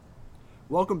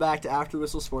Welcome back to After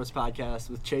Whistle Sports Podcast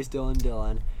with Chase,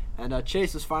 Dylan. And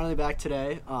Chase is finally back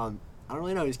today. I don't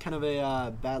really know. He's kind of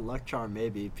a bad luck charm,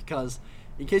 maybe, because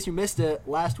in case you missed it,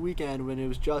 last weekend when it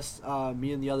was just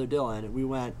me and the other Dylan, we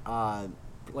went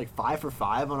like 5 for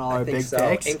 5 on all our big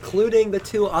picks. Including the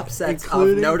two upsets of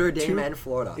Notre Dame and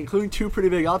Florida. Including two pretty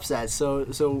big upsets.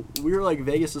 So we were like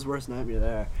Vegas' worst nightmare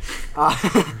there.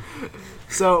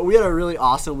 So we had a really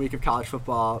awesome week of college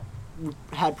football. We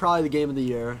had probably the game of the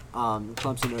year,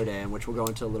 Clemson Notre Dame, which we'll go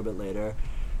into a little bit later.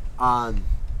 And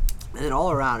then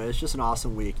all around, it was just an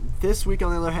awesome week. This week,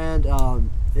 on the other hand,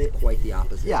 quite the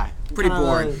opposite. Yeah, pretty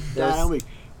boring. Week.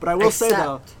 But I will say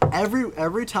though,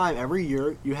 every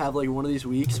year you have like one of these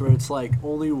weeks where it's like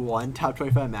only one top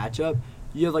 25 matchup.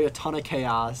 You have like a ton of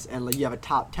chaos, and like you have a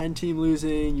top 10 team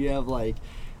losing. You have like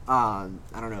I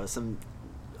don't know, some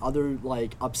other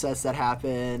like upsets that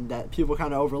happen that people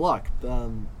kind of overlook.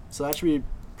 So that should be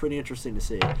pretty interesting to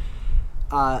see.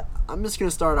 I'm just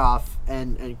gonna start off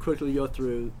and quickly go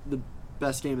through the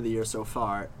best game of the year so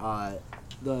far.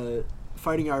 The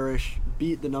Fighting Irish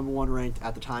beat the number 1 ranked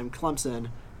at the time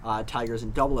Clemson Tigers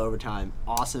in double overtime.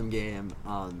 Awesome game.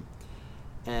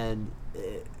 And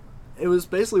it was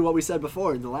basically what we said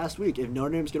before in the last week. If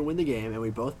Notre Dame's going to win the game, and we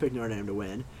both picked Notre Dame to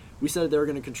win, we said they were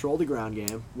going to control the ground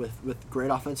game with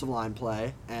great offensive line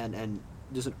play and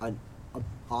just an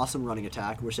awesome running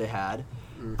attack, which they had.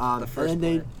 And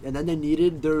then they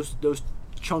needed those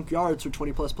chunk yards for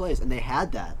 20-plus plays, and they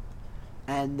had that.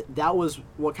 And that was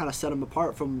what kind of set them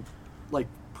apart from like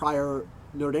prior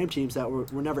Notre Dame teams that were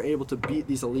never able to beat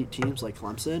these elite teams like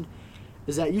Clemson,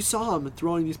 is that you saw them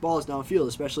throwing these balls downfield,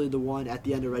 especially the one at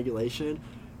the end of regulation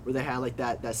where they had like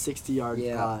that 60-yard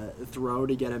throw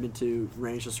to get them into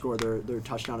range to score their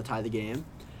touchdown to tie the game.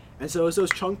 And so it was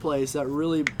those chunk plays that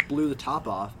really blew the top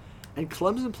off. And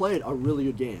Clemson played a really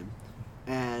good game.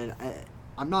 And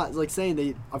I'm not like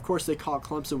saying of course they caught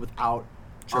Clemson without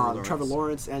Trevor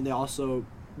Lawrence, and they also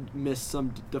missed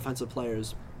some defensive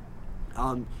players.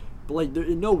 But like,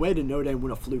 in no way did Notre Dame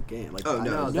win a fluke game. Like,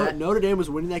 Notre Dame was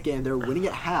winning that game. They were winning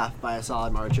at half by a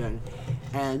solid margin,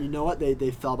 and you know what?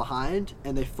 They fell behind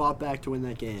and they fought back to win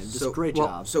that game. Just great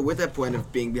job. So with that point of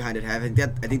being behind at half, I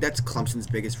think that's Clemson's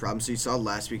biggest problem. So you saw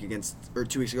last week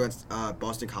 2 weeks ago against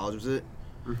Boston College, was it?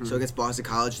 Mm-hmm. So against Boston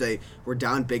College, they were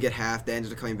down big at half. They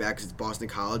ended up coming back because it's Boston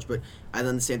College. And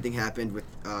then the same thing happened with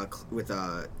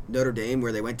Notre Dame,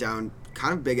 where they went down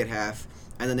kind of big at half,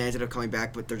 and then they ended up coming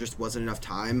back, but there just wasn't enough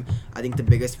time. I think the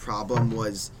biggest problem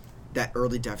was that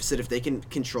early deficit. If they can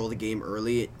control the game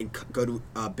early and go to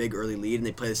a big early lead, and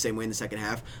they play the same way in the second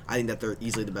half, I think that they're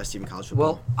easily the best team in college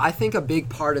football. Well, I think a big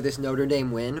part of this Notre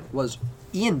Dame win was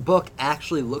Ian Book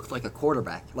actually looked like a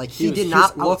quarterback. Like he did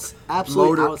not look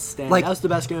absolutely outstanding. Like, that was the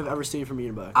best game I've ever seen from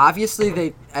Ian Book.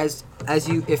 Obviously,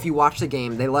 if you watch the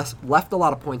game, they left a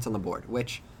lot of points on the board,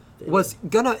 which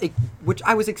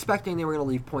I was expecting they were gonna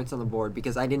leave points on the board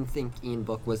because I didn't think Ian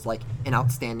Book was like an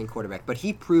outstanding quarterback, but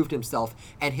he proved himself,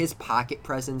 and his pocket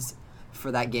presence for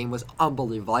that game was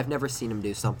unbelievable. I've never seen him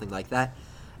do something like that.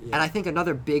 Yeah. And I think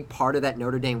another big part of that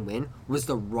Notre Dame win was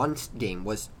the run game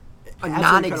was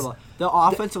incredible. The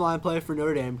offensive line play for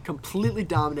Notre Dame completely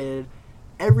dominated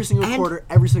every single quarter,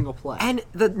 every single play. And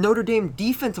the Notre Dame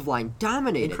defensive line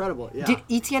dominated. Incredible, yeah.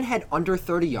 Etienne had under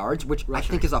 30 yards, which I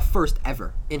think is a first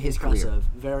ever in his career.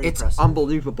 Very it's impressive. It's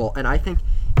unbelievable. And I think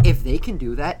if they can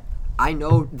do that, I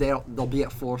know they'll be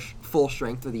at full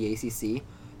strength for the ACC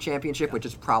championship, which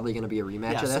is probably going to be a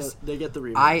rematch of this. So they get the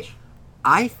rematch.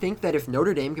 I think that if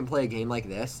Notre Dame can play a game like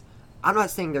this, I'm not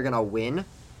saying they're going to win,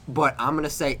 but I'm going to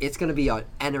say it's going to be an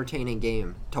entertaining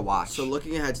game to watch. So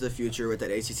looking ahead to the future with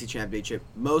that ACC championship,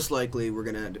 most likely we're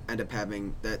going to end up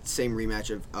having that same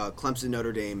rematch of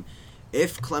Clemson-Notre Dame.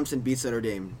 If Clemson beats Notre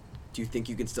Dame, do you think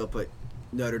you can still put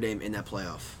Notre Dame in that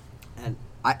playoff? And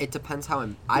it depends how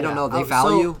I don't know. They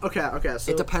value. Okay.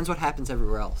 So it depends what happens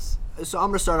everywhere else. So I'm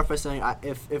going to start off by saying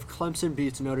if Clemson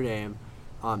beats Notre Dame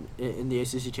in the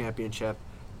ACC championship,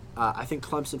 I think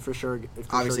Clemson for sure gets in.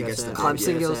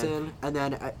 Clemson goes in. And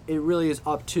then it really is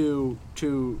up to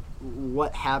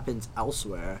what happens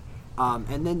elsewhere.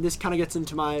 And then this kind of gets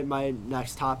into my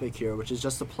next topic here, which is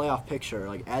just the playoff picture.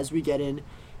 Like, as we get in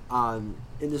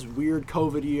this weird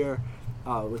COVID year,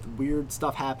 with weird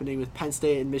stuff happening with Penn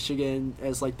State and Michigan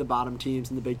as like the bottom teams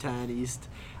in the Big Ten East,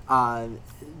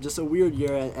 just a weird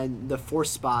year, and the fourth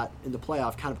spot in the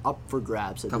playoff kind of up for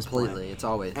grabs at this point. Completely, it's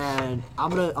always. And I'm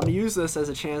gonna use this as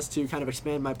a chance to kind of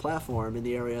expand my platform in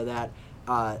the area that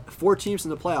 4 teams in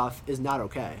the playoff is not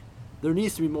okay. There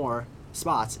needs to be more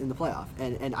spots in the playoff,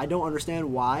 and I don't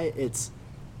understand why it's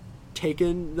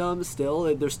taken them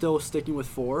still. They're still sticking with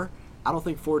 4. I don't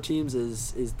think 4 teams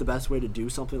is the best way to do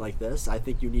something like this. I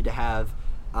think you need to have,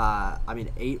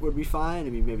 8 would be fine. I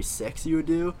mean, maybe 6 you would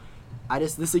do.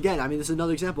 This is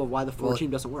another example of why the 4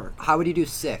 team doesn't work. How would you do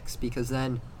 6? Because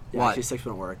then, Yeah, actually 6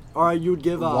 wouldn't work. Or you would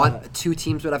give 2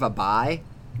 teams would have a bye,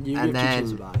 you and give 2 then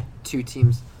teams a bye. 2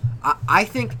 teams. I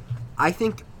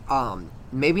think,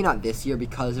 maybe not this year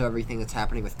because of everything that's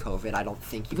happening with COVID. I don't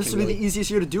think This can would be really the easiest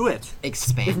year to do it.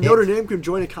 expand If it. Notre Dame could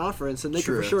join a conference, and they could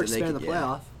True, for sure then they expand could, the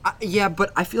yeah. playoff. Yeah,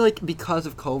 but I feel like because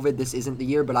of COVID, this isn't the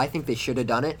year. But I think they should have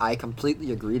done it. I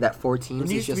completely agree that 4 teams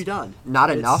It needs is to just be done. not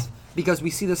It's- enough because we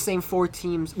see the same 4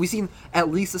 teams. We've seen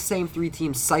at least the same 3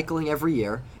 teams cycling every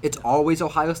year. It's always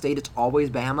Ohio State. It's always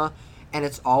Bama, and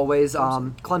it's always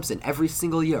Clemson every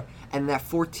single year. And that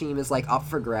 4th team is like up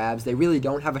for grabs. They really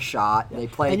don't have a shot. They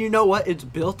play. And you know what? It's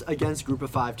built against Group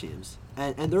of 5 teams,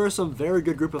 and there are some very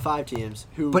good Group of 5 teams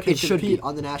who but can it should compete be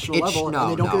on the national level,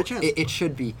 and they don't get a chance. It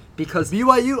should be because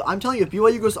BYU, I'm telling you, if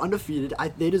BYU goes undefeated, I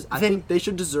think they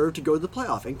should deserve to go to the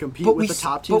playoff and compete with the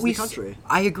top teams in the country.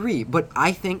 I agree, but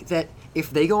I think that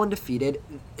if they go undefeated,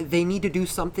 they need to do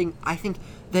something. I think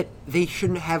that they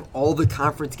shouldn't have all the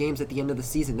conference games at the end of the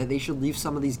season. That they should leave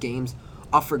some of these games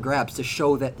up for grabs to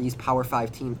show that these Power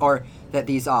 5 teams, or that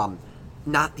these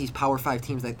not these Power 5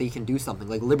 teams, that they can do something.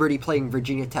 Like Liberty playing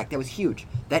Virginia Tech, that was huge.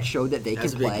 That showed that they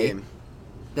That's can a big play. game.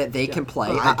 That they can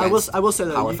play. I will say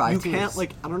that Power you 5 can't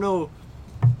teams. I don't know.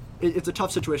 It's a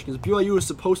tough situation because BYU is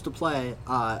supposed to play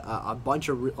a bunch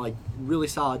of really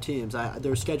solid teams.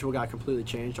 Their schedule got completely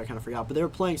changed. I kind of forgot, but they were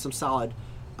playing some solid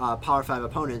Power 5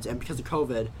 opponents, and because of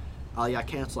COVID, got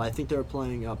canceled. I think they were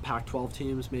playing Pac-12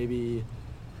 teams, maybe.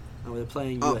 They're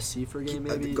playing USC for a game,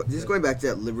 maybe. This is going back to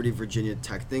that Liberty Virginia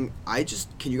Tech thing.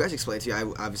 Can you guys explain to me? I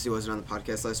obviously wasn't on the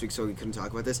podcast last week, so we couldn't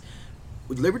talk about this.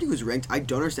 Liberty was ranked. I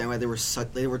don't understand why they were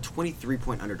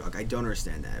 23-point underdog. I don't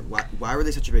understand that. Why were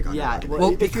they such a big underdog?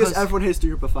 Well, because everyone hates the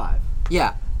Group of 5.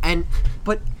 Yeah,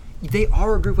 but they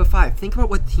are a Group of 5. Think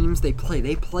about what teams they play.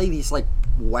 They play these like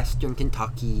Western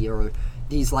Kentucky or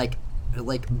these like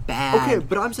bad. Okay,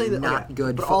 but I'm saying that not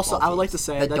good. But football also, I would like to teams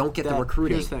say that don't get the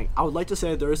recruiting. Here's the thing: I would like to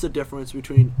say there is a difference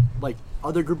between like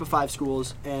other Group of 5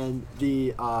 schools and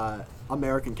the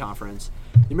American Conference.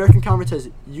 The American Conference has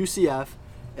UCF,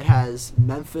 it has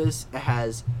Memphis, it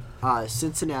has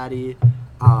Cincinnati.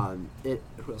 Who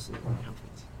else is in the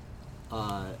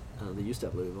conference? They used to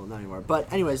have Louisville, not anymore.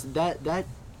 But anyways, that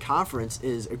conference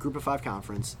is a Group of 5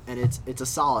 conference, and it's a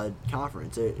solid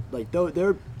conference.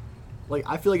 They're like,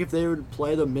 I feel like if they would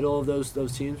play the middle of those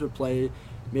teams, would play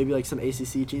maybe like some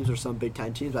ACC teams or some Big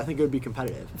Ten teams, I think it would be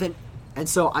competitive. And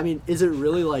so, I mean, is it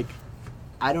really like,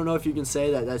 I don't know if you can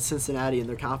say that Cincinnati in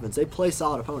their conference, they play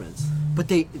solid opponents.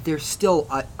 But they're still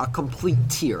a complete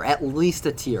tier, at least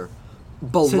a tier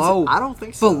below. I don't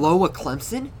think so. Below a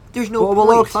Clemson. There's no Well, point.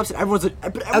 below Clemson, everyone's a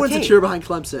Okay. cheer behind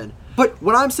Clemson. But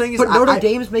what I'm saying is, but Notre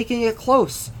Dame's making it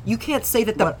close. You can't say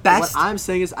that the best. What I'm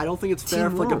saying is, I don't think it's fair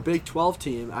team for like a won't. Big 12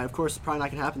 team. Of course, it's probably not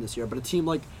going to happen this year. But a team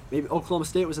like maybe Oklahoma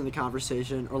State was in the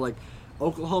conversation, or like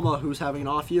Oklahoma, who's having an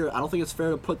off year. I don't think it's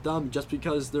fair to put them just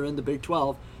because they're in the Big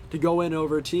 12 to go in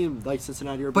over a team like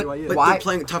Cincinnati or But- BYU. But Why- they're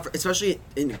playing tougher, especially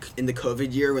in the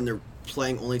COVID year when they're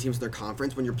playing only teams in their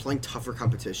conference. When you're playing tougher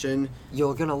competition,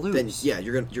 You're gonna lose. then yeah,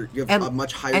 you have a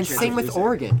much higher and chance. same of with losing.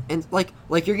 Oregon. And like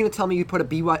you're gonna tell me you put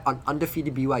an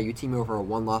undefeated BYU team over a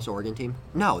 1-loss Oregon team?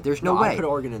 No, there's no way. I'd put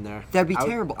Oregon in there. That'd be I would-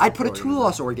 terrible. I'd I'd put a Oregon in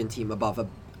 2-loss Oregon team above a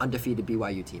undefeated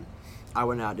BYU team I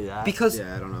would not do that. because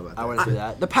Yeah, I don't know about that. I wouldn't do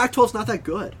that. The Pac-12's not that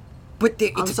good. but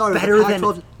I'm it's sorry, better the than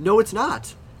Pac-12. No, it's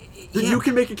not. Yeah. You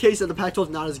can make a case that the Pac-12 is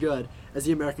not as good as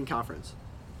the American Conference.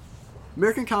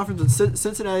 American Conference is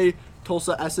Cincinnati,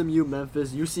 Tulsa, SMU,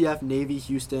 Memphis, UCF, Navy,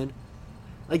 Houston.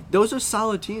 Like, those are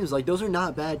solid teams. Like, those are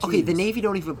not bad teams. Okay, the Navy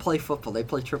don't even play football. They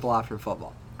play triple option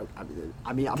football.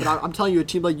 I'm telling you, a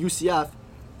team like UCF,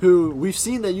 who we've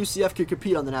seen that UCF could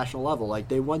compete on the national level. Like,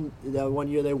 they won that one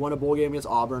year. They won a bowl game against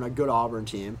Auburn, a good Auburn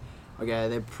team. Okay,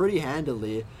 they pretty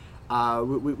handily.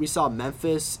 We saw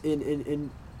Memphis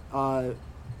in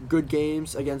good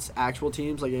games against actual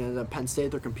teams. Like in Penn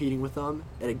State, they're competing with them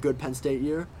in a good Penn State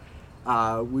year.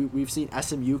 We've seen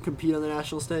SMU compete on the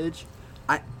national stage.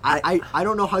 I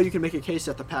don't know how you can make a case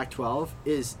that the Pac-12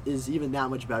 is even that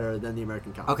much better than the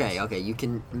American Conference. Okay, you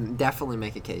can definitely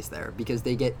make a case there because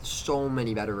they get so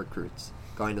many better recruits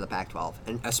going to the Pac-12,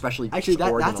 and especially Actually,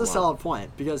 Oregon that's a alone. solid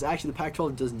point because actually the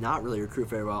Pac-12 does not really recruit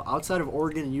very well. Outside of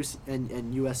Oregon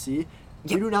and USC,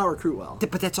 Yeah. we do not recruit well.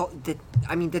 But that's all.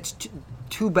 That's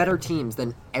two better teams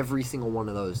than every single one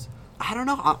of those. I don't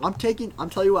know. I'm taking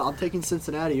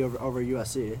Cincinnati over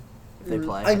USC if they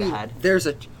play I mean, head. there's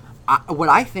what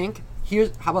I think.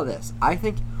 How about this? I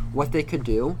think what they could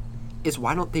do is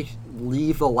why don't they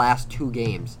leave the last 2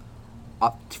 games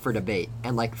up for debate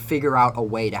and like figure out a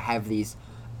way to have these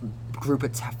group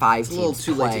of 5 It's a teams little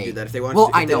too play. late to do that. If they want well,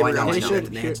 to, I know. They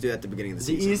had to do that at the beginning of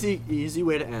the The season. easy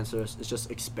way to answer this is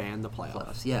just expand the playoff.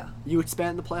 Playoffs, yeah. You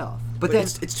expand the playoff. But But then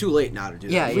it's too late now to do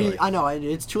Yeah, that. yeah. really. I know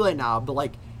it's too late now, but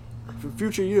like for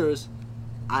future years,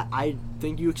 I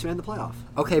think you expand the playoff.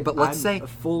 okay, but let's say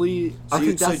fully. So, I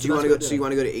think so that's do the you want to best way go? So do you it.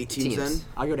 want to go to 8 teams Teams. then?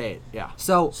 I go to 8. Yeah.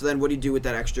 so So then, what do you do with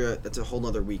that extra? That's a whole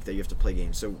other week that you have to play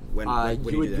games. So when what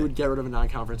do you you do? would Then? get rid of a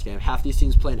non-conference game. Half these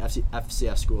teams play an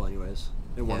FCS school anyways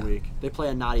in 1 Yeah. week. They play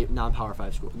a non-power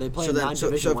 5 school. They play a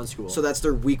non-division 1 school. So that's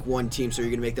their week 1 team. So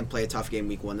you're gonna make them play a tough game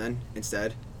week 1 then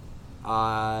instead.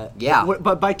 Yeah.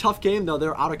 But by tough game though,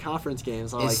 they're out of conference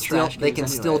games. Or It's like still- trash they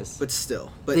games can still- anyways. But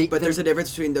still, They- but there's they're- a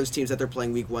difference between those teams that they're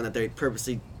playing week 1 that they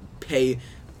purposely pay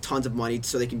tons of money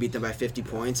so they can beat them by 50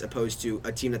 points, opposed to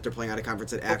a team that they're playing out of conference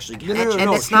that actually No, can.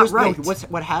 And it's not right.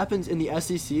 What happens in the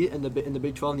SEC and in the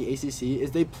Big 12 and the ACC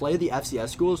is they play the FCS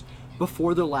schools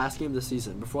before their last game of the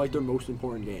season, before like their most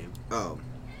important game. Oh,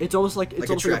 It's almost like Like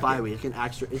a a track bye game. week,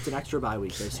 it's an extra bye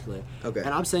week basically. Okay. And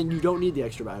I'm saying you don't need the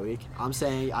extra bye week. I'm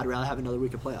saying I'd rather have another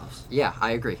week of playoffs. yeah,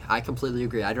 I agree. I completely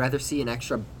agree. I'd rather see an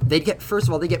extra. They'd get first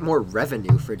of all, they get more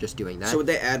revenue for just doing that. so would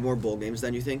they add more bowl games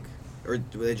then? You think, or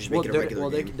would they just make it a regular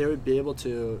game? they would be able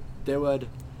to. They would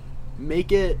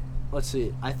make it. Let's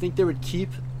see. I think they would keep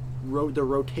the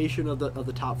rotation of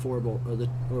the top 4 bowl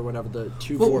or whatever the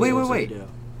 2 Well, 4 wait, bowls wait, they do.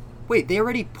 Wait, they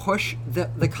already push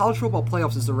the college football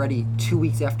playoffs is already 2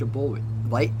 weeks after bowl week,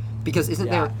 right? Because isn't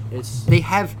Yeah, there? it's. They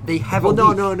have Well, a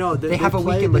week. no. They have a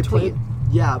week in they between.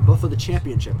 Yeah, but for the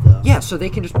championship though. Yeah, so they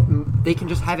can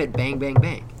just have it bang bang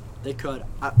bang. They could.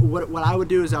 What I would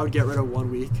do is I would get rid of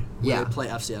 1 week where Yeah. they play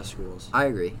FCS schools. I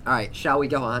agree. All right, shall we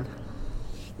go on?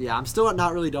 Yeah, I'm still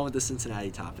not really done with the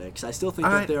Cincinnati topic 'cause I still think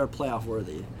All that right. they're playoff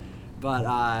worthy. But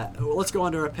let's go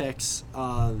on to our picks.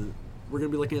 We're gonna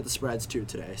be looking at the spreads too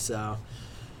today. So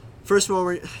first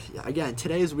one, again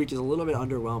today's week is a little bit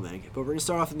underwhelming, but we're gonna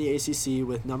start off in the ACC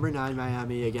with number 9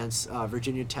 Miami against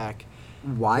Virginia Tech.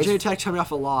 Why? Virginia Tech coming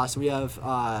off a loss. We have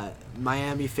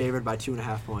Miami favored by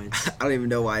 2.5 points. I don't even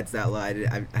know why it's that low. I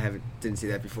didn't see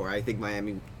that before. I think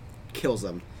Miami kills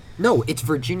them. No, it's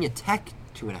Virginia Tech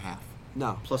 2.5.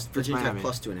 No, Plus it's Virginia Tech Miami.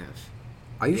 plus 2.5.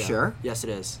 Are you Yeah. sure? Yes, it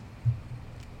is.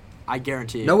 I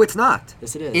guarantee you. No, it's not.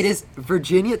 Yes, it is. It is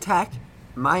Virginia Tech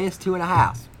minus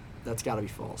 2.5. That's got to be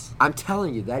false. I'm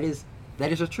telling you, that is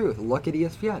the truth. Look at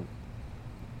ESPN.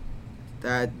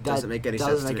 That doesn't make any sense.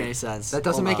 Doesn't to make me. any sense. That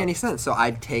doesn't Hold make up. any sense. So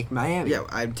I'd take Miami. Yeah,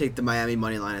 I'd take the Miami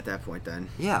money line at that point then.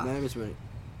 Yeah. Miami's winning.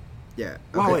 Yeah.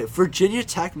 Wow, okay. wait, Virginia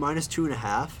Tech minus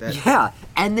 2.5. That- Yeah,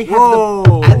 and they have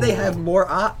Whoa. and they have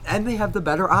and they have the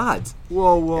better odds.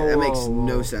 Whoa, that makes whoa.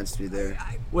 no sense to me there.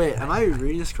 Wait, am I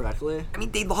reading this correctly? I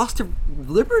mean, they lost to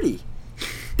Liberty.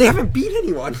 They haven't beat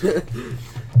anyone.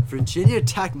 Virginia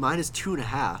Tech minus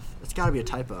 2.5. That's got to be a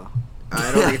typo.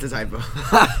 I don't think it's a typo.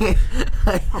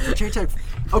 Oh, Virginia Tech.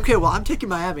 Okay, well, I'm taking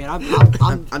Miami, and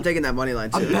I'm taking that money line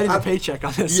too. I'm betting the paycheck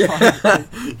on this Yeah. one.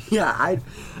 yeah,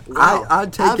 Wow,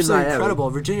 I'd take absolutely Miami. incredible.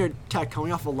 Virginia Tech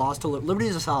coming off a loss to Liberty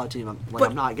is a solid team.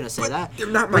 I'm not gonna say that. they're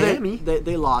not But Miami.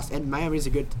 They lost, and Miami's a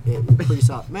good, pretty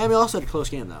solid. Miami also had a close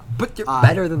game though. But they're Uh,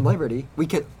 better than Liberty.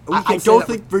 I don't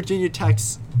think Virginia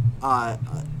Tech's.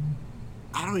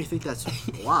 I don't even think that's.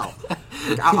 Wow.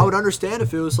 Like, I would understand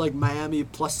if it was like Miami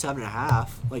plus 7.5.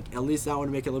 Like at least that would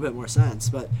make a little bit more sense.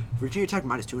 But Virginia Tech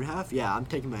minus 2.5. Yeah, I'm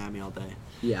taking Miami all day.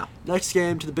 Yeah. Next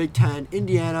game to the Big Ten,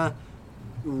 Indiana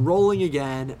rolling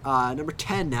again. Number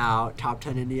 10 now, top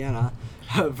 10 Indiana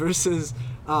versus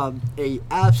a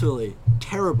absolutely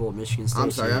terrible Michigan State.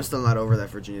 I'm sorry, team. I'm still not over that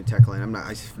Virginia Tech line. I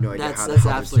have no idea how That's the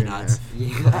hell absolutely there's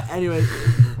nuts. 2.5. Anyway,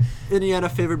 Indiana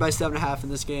favored by 7.5 in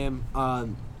this game.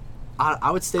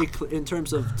 I would stay in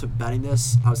terms of to betting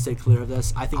this. I would stay clear of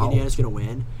this. I think Oh. Indiana's going to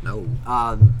win. No.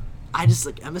 I just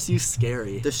like MSU's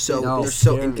scary. They're so No. they're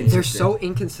so They're inconsistent. They're so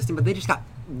inconsistent, but they just got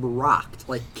rocked,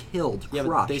 like killed, Yeah, but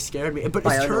crushed. they scared me. But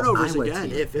by it's an turnovers Iowa again.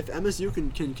 team. If MSU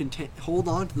can hold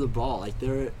on to the ball, like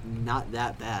they're not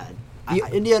that bad. The-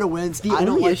 Indiana wins. the I don't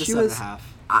only like the issue is 7.5.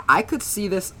 I could see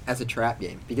this as a trap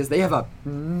game because they have a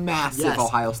massive Yes,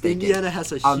 Ohio State game. Indiana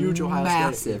has a huge Ohio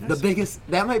State. massive, the biggest.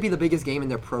 That might be the biggest game in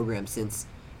their program since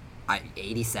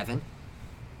 '87,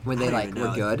 when I they don't like even were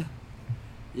know. good.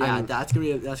 Yeah, I mean- that's gonna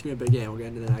be a big game. We'll get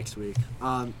into that next week.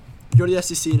 Go to the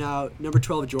SEC now. Number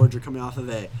 12 Georgia coming off of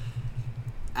a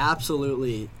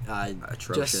absolutely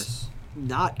Atrocious. just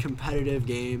not competitive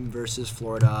game versus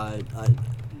Florida.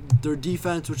 Their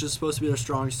defense, which is supposed to be their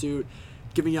strong suit,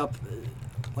 giving up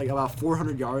like about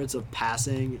 400 yards of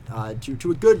passing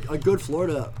to a good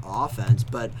Florida offense,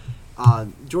 but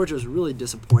Georgia was really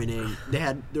disappointing. They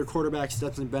had their quarterback,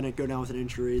 Stetson Bennett, go down with an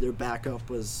injury. Their backup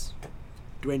was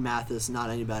Dwayne Mathis, not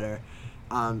any better.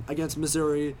 Against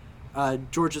Missouri,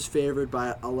 Georgia's favored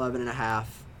by 11.5.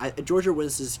 Georgia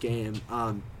wins this game,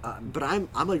 but I'm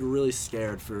like really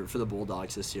scared for the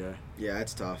Bulldogs this year. Yeah,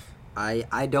 it's tough.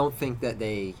 I don't think that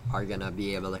they are gonna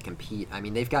be able to compete. I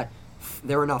mean,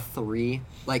 there are now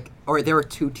there are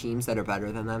two teams that are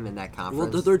better than them in that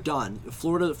conference. Well, they're done.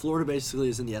 Florida basically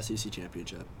is in the SEC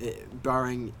championship,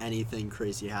 barring anything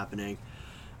crazy happening.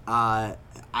 I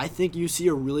think you see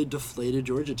a really deflated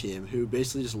Georgia team who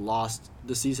basically just lost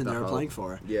the season they were playing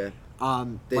for. Yeah. I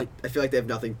feel like they have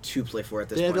nothing to play for at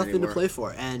this point. They have nothing anymore. to play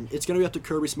for, and it's going to be up to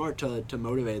Kirby Smart to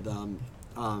motivate them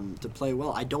to play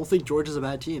well. I don't think Georgia's a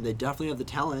bad team. They definitely have the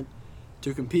talent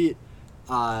to compete.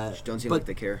 Just don't seem like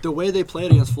they care. The way they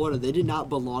played against Florida, they did not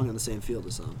belong on the same field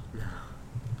as them. No.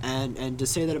 And to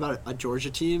say that about a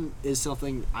Georgia team is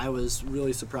something I was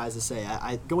really surprised to say.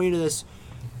 I going into this,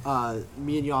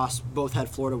 me and Yoss both had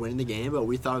Florida winning the game, but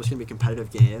we thought it was going to be a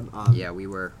competitive game. Yeah, we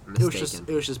were mistaken.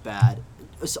 It was just bad.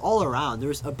 It's all around. There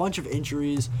was a bunch of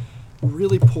injuries,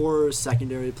 really poor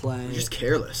secondary play. Just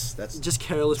careless. That's just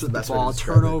careless with the best way to ball.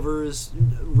 describe it. Turnovers.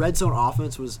 Red zone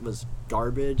offense was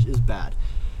garbage. Is bad.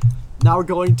 Now we're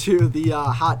going to the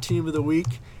hot team of the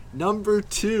week. Number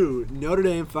 2, Notre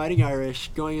Dame Fighting Irish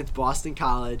going against Boston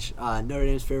College. Notre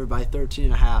Dame's favored by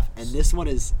 13.5, and this one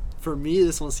is, for me,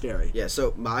 this one's scary. Yeah,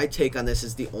 so my take on this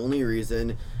is the only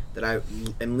reason that I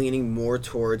am leaning more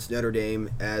towards Notre Dame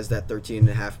as that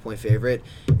 13.5-point favorite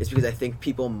is because I think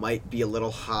people might be a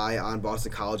little high on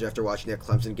Boston College after watching that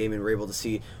Clemson game and were able to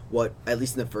see what, at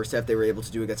least in the first half, they were able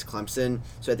to do against Clemson.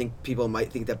 So I think people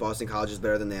might think that Boston College is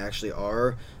better than they actually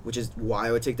are, which is why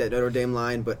I would take that Notre Dame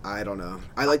line, but I don't know.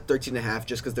 I like 13.5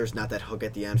 just because there's not that hook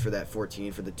at the end for that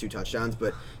 14 for the 2 touchdowns,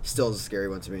 but still is a scary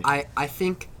one to me. I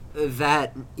think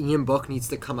that Ian Book needs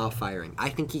to come out firing. I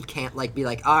think he can't be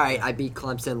like, all right, I beat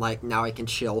Clemson, now I can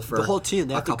chill for the whole team.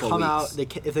 They have to come out.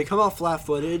 If they come out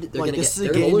flat-footed, this is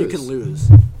a game you can lose.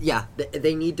 Yeah,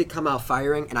 they need to come out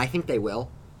firing, and I think they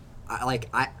will.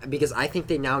 Because I think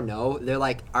they now know they're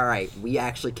like, all right, we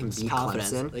actually can beat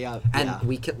Clemson,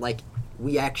 we can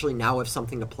we actually now have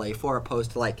something to play for,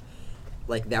 opposed to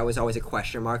that was always a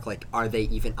question mark. Are they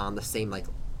even on the same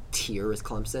tier as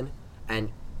Clemson? And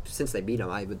since they beat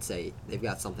them, I would say they've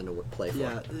got something to play for.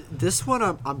 Yeah, this one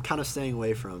I'm kind of staying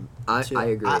away from. I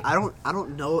agree. I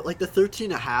don't know. The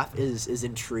 13.5 is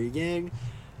intriguing,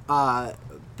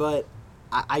 but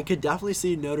I could definitely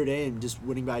see Notre Dame just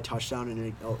winning by a touchdown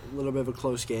in a little bit of a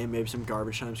close game. Maybe some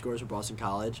garbage time scores for Boston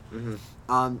College.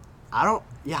 Mm-hmm. I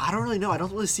don't really know. I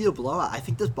don't really see a blowout. I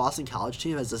think this Boston College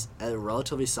team has a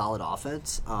relatively solid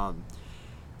offense. Of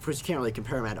course, you can't really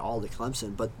compare them at all to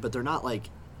Clemson, but they're not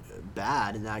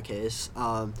bad in that case.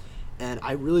 And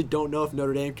I really don't know if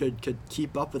Notre Dame could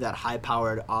keep up with that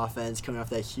high-powered offense coming off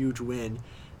that huge win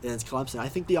against Clemson. I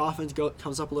think the offense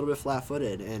comes up a little bit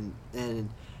flat-footed, and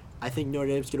I think Notre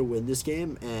Dame's going to win this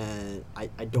game, and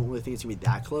I don't really think it's going to be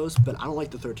that close, but I don't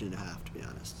like the 13.5, to be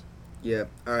honest. Yeah.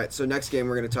 All right, so next game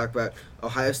we're going to talk about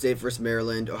Ohio State versus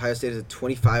Maryland. Ohio State is a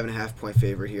 25.5-point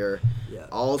favorite here. Yeah.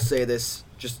 I'll say this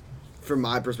just from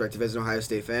my perspective as an Ohio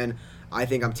State fan. I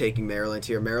think I'm taking Maryland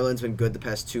here. Maryland's been good the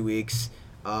past 2 weeks.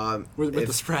 With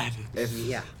the spread.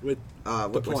 With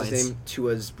what's his name?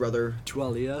 Tua's brother.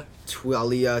 Tualia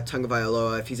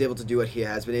Tagovailoa. If he's able to do what he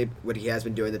has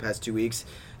been doing the past 2 weeks,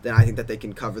 then I think that they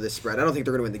can cover this spread. I don't think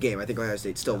they're going to win the game. I think Ohio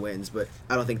State still wins, but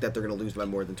I don't think that they're going to lose by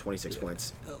more than 26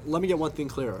 points. Let me get one thing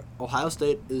clear. Ohio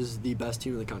State is the best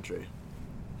team in the country.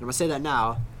 I'm going to say that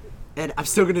now. And I'm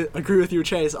still going to agree with you,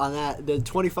 Chase, on that. The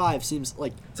 25 seems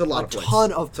like it's a lot of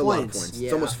ton of points. It's a lot of points. Yeah.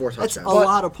 It's almost 4 touchdowns. That's a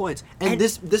lot of points. And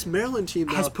this Maryland team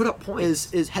has put up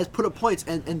points. Has put up points.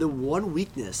 And the one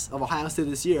weakness of Ohio State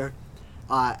this year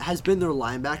has been their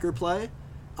linebacker play,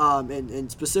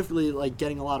 and specifically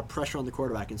getting a lot of pressure on the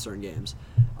quarterback in certain games.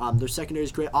 Their secondary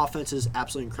is great. Offense is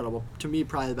absolutely incredible. To me,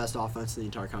 probably the best offense in the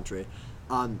entire country.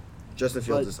 Justin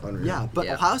Fields is unreal. Yeah, but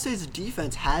Ohio State's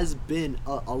defense has been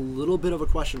a little bit of a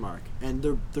question mark, and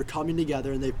they're coming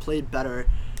together, and they've played better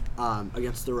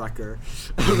against the Rucker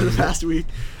over the past week.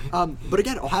 But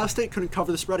again, Ohio State couldn't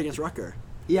cover the spread against Rucker.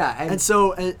 Yeah, and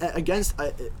so against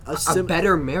a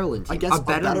better Maryland team. Against a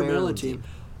better Maryland team.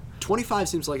 25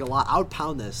 seems like a lot. I would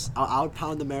pound this. I would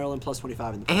pound the Maryland plus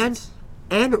 25 in the points.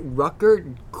 And Rucker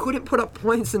couldn't put up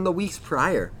points in the weeks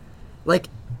prior.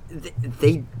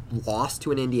 They lost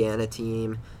to an Indiana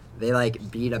team. They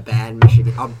beat a bad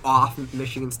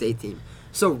Michigan State team.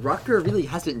 So Rucker really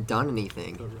hasn't done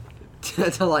anything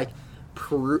to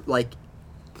prove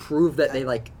that they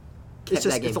kept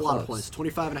that game it's a lot of close.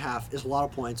 points. 25.5 is a lot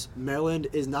of points. Maryland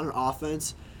is not an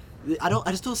offense. I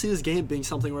just don't see this game being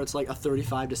something where it's like a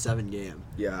 35-7 game.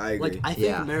 Yeah, I agree. Like I think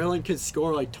Yeah. Maryland could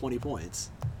score like 20 points.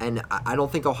 And I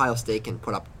don't think Ohio State can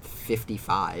put up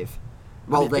 55.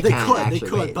 Well, I mean, they can could, actually. they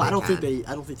could, but I don't can.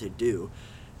 think they do.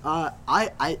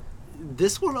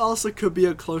 This one also could be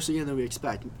a closer game than we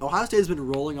expect. Ohio State has been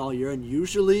rolling all year, and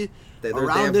usually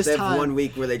around this they have time, one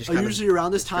week where they just usually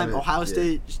around this time, kinda, Ohio yeah.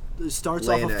 State starts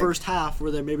Lay off an a egg. first half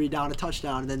where they're maybe down a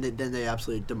touchdown, and then they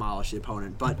absolutely demolish the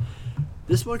opponent. But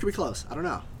this one could be close. I don't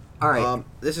know. All right.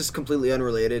 This is completely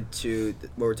unrelated to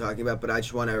what we're talking about, but I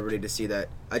just want everybody to see that.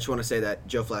 I just want to say that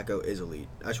Joe Flacco is elite.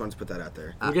 I just want to put that out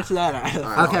there. We'll get to that.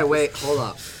 right. Okay, wait, hold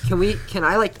up. Can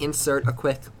I like insert a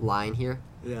quick line here?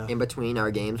 Yeah. In between our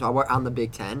games while we're on the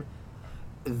Big Ten?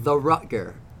 The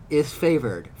Rutger is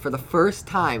favored for the first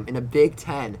time in a Big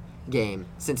Ten game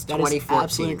since That is 2014.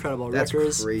 absolutely incredible. That's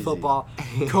Rutgers crazy. football.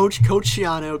 Coach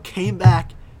Schiano came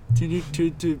back to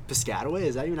Piscataway.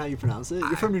 Is that even how you pronounce it?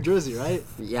 You're from New Jersey, right?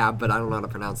 Yeah, but I don't know how to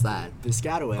pronounce that.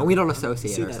 Piscataway. And we don't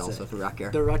associate See, that's ourselves it. with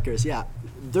Rutger. The Rutgers, yeah.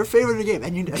 They're favored in the game.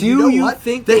 And you Do know you what?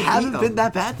 think they they haven't beat been them?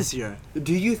 that bad this year?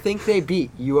 Do you think they beat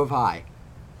U of I?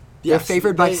 They're Yes,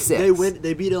 favored by they, 6. They win.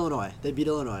 They beat Illinois.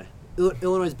 Illinois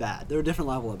is bad. They're a different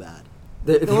level of bad.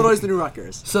 The- Illinois is the new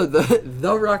Rutgers. So the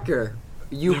Rutger,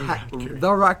 the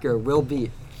Rutger will beat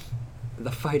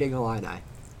the Fighting Illini.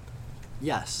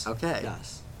 Yes. Okay.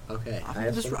 Yes. Okay. I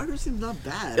mean, this Rutgers seems not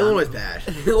bad. Illinois is bad.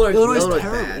 Illinois is Illinois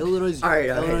terrible. bad. Illinois. All right.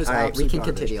 Illinois is All right. We absolute can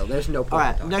garbage. continue. There's no point. All in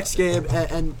right, talking next about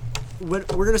game, and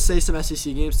we're gonna say some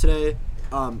SEC games today,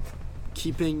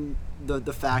 keeping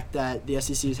the fact that the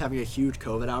SEC is having a huge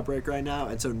COVID outbreak right now,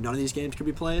 and so none of these games could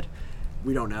be played.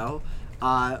 We don't know.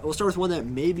 We'll start with one that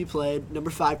may be played. Number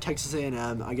 5, Texas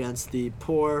A&M against the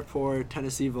poor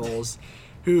Tennessee Vols,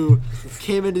 who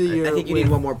came into the year. I think you with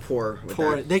need one more pour. With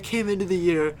that. They came into the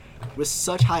year with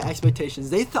such high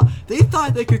expectations. They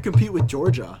thought they could compete with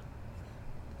Georgia.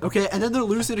 Okay, and then they're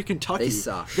losing to Kentucky. They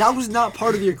suck. That was not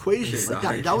part of the equation. They Like,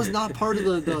 suck. that was not part of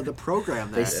the program.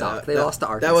 They There. suck. They that- lost to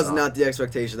Arkansas. That was not the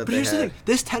expectation that But they here's the had. thing: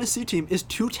 this Tennessee team is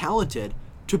too talented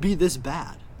to be this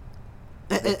bad.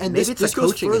 And Maybe this, it's this a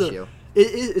goes coaching further. issue.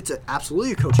 It's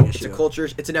absolutely a coaching It's issue. a culture.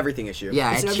 It's an everything issue.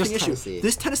 Yeah, It's it's an just everything Tennessee. issue.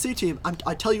 This Tennessee team,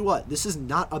 I tell you what, this is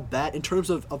not a bad in terms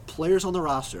of players on the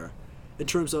roster, in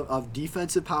terms of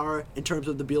defensive power, in terms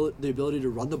of the ability to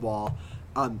run the ball.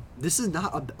 This is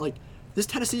not this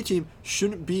Tennessee team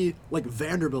shouldn't be like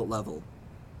Vanderbilt level.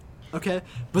 Okay,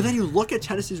 but then you look at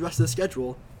Tennessee's rest of the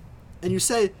schedule, and you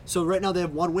say, so right now they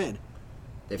have 1 win.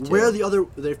 They have 2. Where are the other?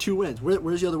 They have 2 wins.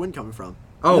 Where's the other win coming from?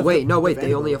 Oh The- wait, no the wait. They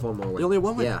Vanderbilt. only have 1 more win. They only have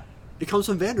 1 win. Yeah. It comes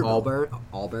from Vanderbilt.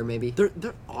 Auburn maybe.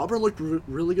 Auburn looked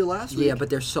really good last week. Yeah, but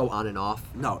they're so on and off.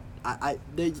 No,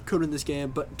 they could win this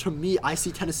game, but to me, I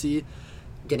see Tennessee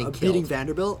Getting beating killed.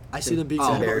 Vanderbilt. I see them beating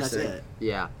Oh, Vanderbilt. And that's embarrassing. it.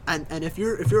 Yeah. And if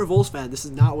you're a Vols fan, this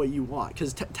is not what you want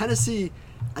because Tennessee.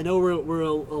 I know we're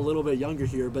a little bit younger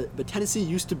here, but Tennessee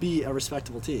used to be a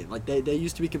respectable team. Like they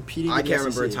used to be competing. I in the can't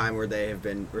remember a SEC. time where they have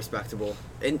been respectable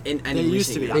in any They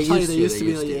used to be. recent I'm years. telling you, they used They to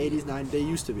be used like to. the 80s, 90s. They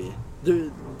used to be.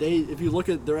 If you look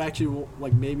at, they're actually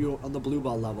like maybe on the blue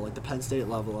ball level, like the Penn State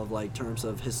level of like terms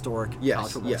of historic college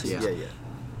Yes, football yes, teams. yeah.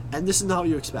 And this is not what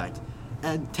you expect.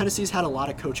 And Tennessee's had a lot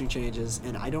of coaching changes,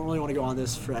 and I don't really want to go on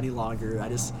this for any longer. I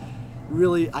just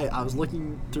really, I was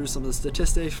looking through some of the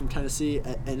statistics from Tennessee,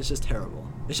 and it's just terrible.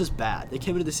 It's just bad. They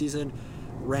came into the season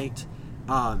ranked,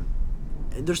 and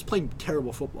they're just playing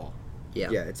terrible football.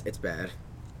 Yeah. Yeah, it's bad.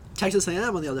 Texas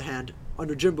A&M, on the other hand,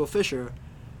 under Jimbo Fisher,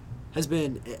 has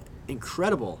been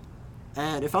incredible.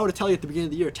 And if I were to tell you at the beginning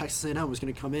of the year Texas A&M was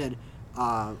going to come in,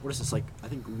 what is this, like, I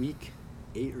think week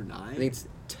 8 or 9? I think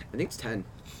it's 10.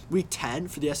 Week 10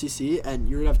 for the SEC, and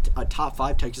you're going to have a top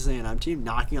 5 Texas A&M team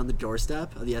knocking on the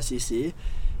doorstep of the SEC.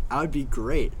 That would be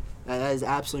great. That is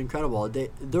absolutely incredible. They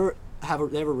have a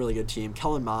really good team.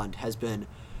 Kellen Mond has been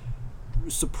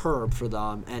superb for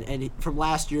them, and from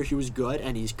last year he was good,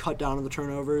 and he's cut down on the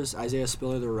turnovers. Isaiah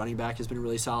Spiller, their running back, has been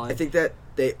really solid. I think that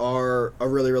they are a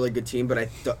really, really good team, but I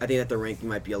think that the ranking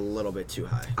might be a little bit too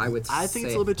high. I think it's a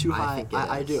little bit too high. think it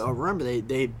I is. do. Remember,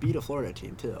 they beat a Florida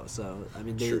team too. So I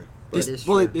mean, True. That is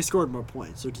true. they scored more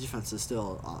points. Their defense is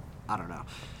still I don't know.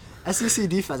 SEC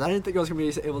defense. I didn't think I was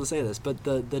going to be able to say this, but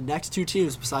the next 2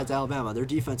 teams besides Alabama, their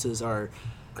defenses are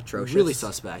Atrocious. really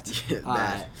suspect. Yeah,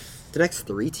 bad. The next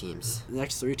 3 teams. The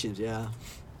next 3 teams, yeah.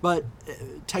 But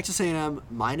Texas A&M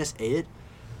 -8.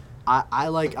 I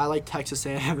like Texas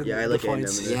A&M. Yeah, I the like A&M in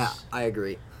points. this. Yeah, I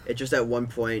agree. It's just at one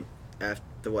point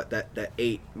after that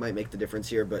 8 might make the difference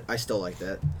here, but I still like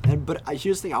that. But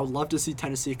here's the thing: I would love to see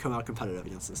Tennessee come out competitive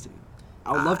against this team.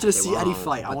 I would love to They see Eddie won't,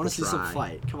 fight. I but want to they'll see some try.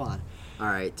 fight. Come on. All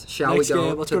right, shall Next we go?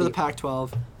 game, let's go to the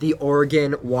Pac-12. The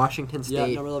Oregon Washington Yeah,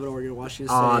 State. number 11 Oregon,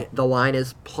 Washington State. The line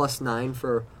is +9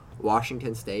 for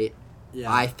Washington State.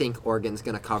 Yeah. I think Oregon's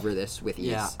going to cover this with ease.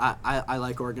 Yeah, I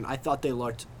like Oregon. I thought they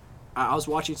looked. I was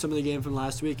watching some of the game from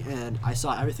last week, and I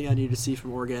saw everything I needed to see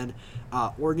from Oregon.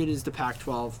 Oregon is the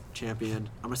Pac-12 champion.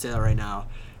 I'm gonna say that right now.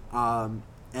 I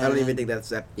don't even think that's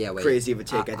that crazy of a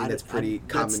take. I think that's pretty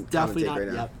common. Definitely take not. right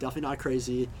now. Yeah, definitely not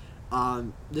crazy.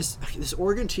 This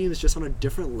Oregon team is just on a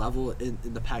different level in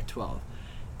the Pac-12,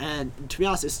 and to be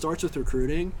honest, it starts with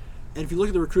recruiting. And if you look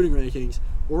at the recruiting rankings,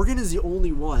 Oregon is the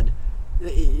only one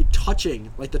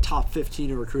touching like the top 15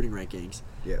 in recruiting rankings.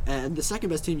 Yeah. And the second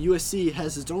best team, USC,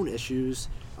 has its own issues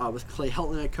with Clay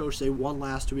Helton at coach. They won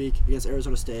last week against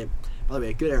Arizona State. By the way,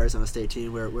 a good Arizona State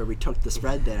team where we took the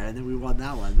spread there and then we won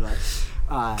that one.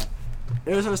 But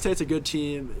Arizona State's a good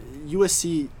team.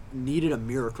 USC needed a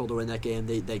miracle to win that game.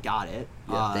 They got it.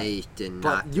 Yeah, they did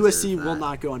But not. USC deserve will that.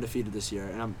 not go undefeated this year,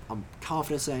 and I'm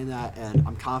confident saying that, and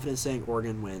I'm confident saying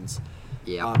Oregon wins.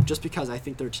 Yeah, Just because I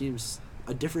think their team's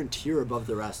a different tier above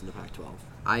the rest in the Pac-12.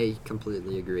 I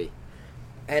completely agree.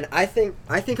 And I think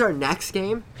our next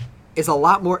game is a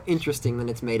lot more interesting than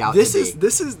it's made out This to be. is could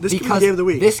be the because game of the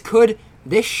week.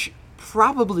 This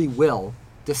probably will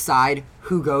decide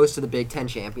who goes to the Big Ten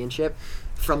championship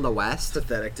from the West.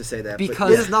 Pathetic to say that.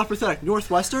 Because- It is not pathetic.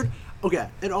 Northwestern. Okay,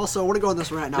 and also I want to go on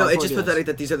this right now. no, it's before just we do this. pathetic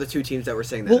that these are the two teams that we're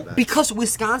saying that Well, about. because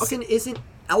Wisconsin isn't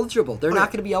eligible. They're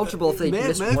not going to be eligible if they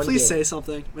miss May I one please game. say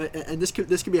something? And this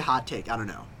could be a hot take. I don't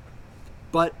know,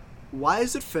 but why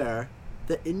is it fair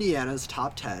that Indiana's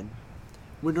top 10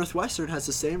 when Northwestern has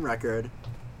the same record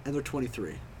and they're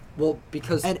 23? Well,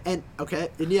 because And okay,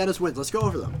 Indiana's wins. Let's go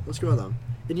over them.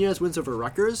 Indiana's wins over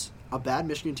Rutgers, a bad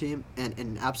Michigan team, and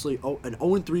an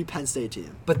 0-3 Penn State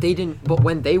team. but they didn't. But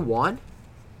when they won,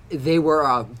 they were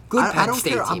a good I Penn don't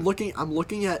State care. team. I'm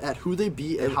looking at who they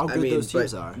beat and how good those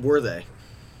teams are. Were they?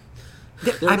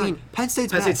 They're not- Penn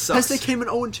State's Penn bad. State sucks. Penn State came in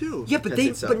 0-2. Yeah, but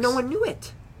Penn State but no sucks. one knew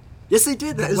it. Yes, they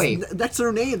did. Wait. That's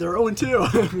their name. They're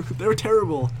 0-2. They were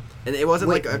terrible. And it wasn't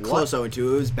Wait, like a what? close 0-2.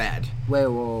 It was bad. Wait,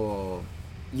 whoa.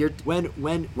 You're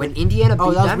When Indiana beat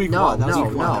Oh, that was them? week no, one. That was no,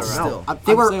 week no, one. no. That was still-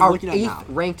 They I'm were saying our looking at now. 8th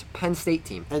ranked Penn State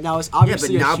team. And that was Yeah, but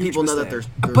obviously now a huge people know that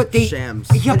mistake. they're But they shams.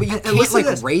 Yeah, but you And can't listen like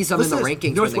to this. raise them in the Listen to this. rankings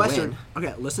when they Northwestern. win.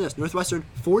 Okay, listen to this. Northwestern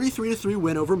 43-3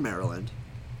 win over Maryland.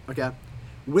 Okay,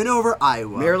 win over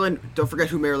Iowa. Maryland, don't forget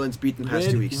who Maryland's beat in the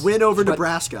past 2 weeks. Win over But-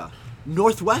 Nebraska.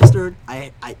 Northwestern.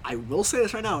 I will say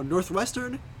this right now.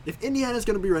 Northwestern. If Indiana's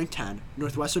going to be ranked 10,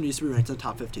 Northwestern needs to be ranked in the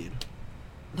top 15.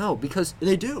 No, because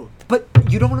They do. but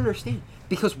you don't understand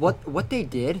because what they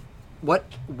did, what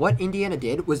Indiana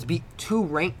did was beat 2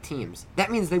 ranked teams. That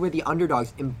means they were the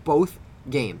underdogs in both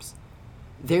games.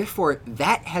 Therefore,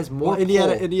 that has more. Well,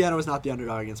 Indiana. pull. Indiana was not the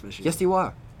underdog against Michigan. Yes, you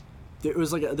are. It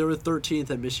was like they were 13th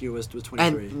and Michigan was 23.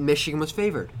 And Michigan was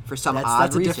favored for some that's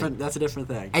odd a reason. different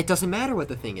thing. It doesn't matter what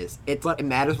the thing is. It But-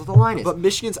 matters what the line is. But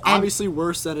Michigan's And- obviously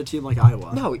worse than a team like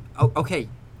Iowa. No, okay,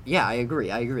 yeah, I agree.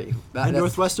 That- And that's-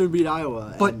 Northwestern beat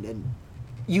Iowa. But- and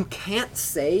you can't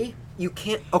say you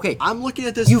can't. Okay, I'm looking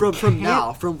at this You from can't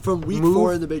now, from week move-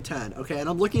 4 in the Big Ten. Okay, and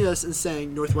I'm looking at this and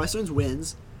saying Northwestern's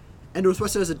wins, and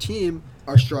Northwestern as a team.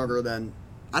 Are stronger than.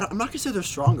 I'm not gonna say they're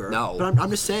stronger. No. But I'm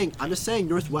just saying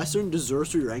Northwestern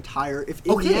deserves to be ranked higher if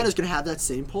Okay. Indiana's gonna have that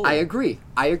same poll. I agree.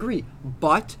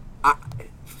 But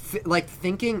like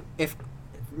thinking if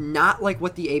not like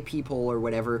what the AP poll or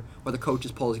whatever or the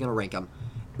coaches poll is going to rank them.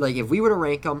 Like if we were to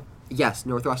rank them, yes,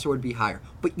 Northwestern would be higher.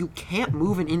 But you can't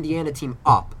move an Indiana team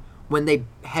up when they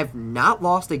have not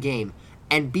lost a game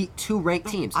and beat 2 ranked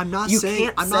teams. I'm not you saying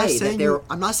Can't I'm not say saying that they're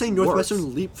I'm not saying Northwestern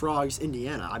worse. leapfrogs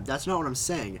Indiana. That's not what I'm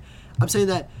saying. I'm saying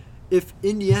that if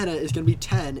Indiana is going to be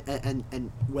 10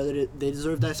 and whether they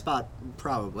deserve that spot,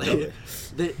 probably.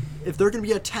 If they're going to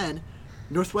be at 10,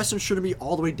 Northwestern shouldn't be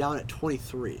all the way down at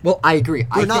 23. Well, I agree.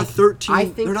 They're not 13. I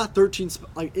think they're not 13.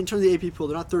 Like in terms of the AP pool,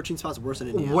 they're not 13 spots worse than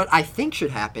Indiana. what I think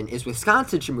should happen is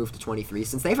Wisconsin should move to 23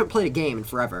 since they haven't played a game in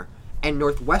forever, and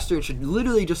Northwestern should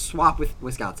literally just swap with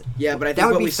Wisconsin. Yeah, but I that think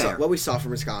would what be we fair. saw, what we saw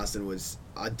from Wisconsin was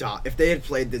a dot. If they had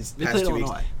played this They past played 2 weeks,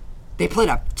 Illinois. They played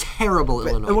a terrible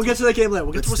Illinois. And we'll get to that game later.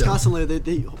 We'll get But to still. Wisconsin later.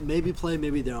 They maybe play,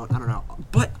 maybe they don't. I don't know.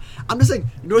 But I'm just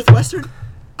saying, Northwestern.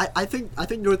 I think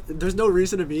there's no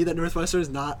reason to me that Northwestern is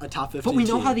not a top 15. But we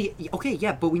know team.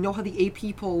 how but we know how the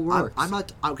AP poll works. I'm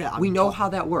not okay. we know how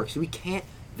that works. We can't.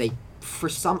 They, for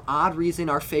some odd reason,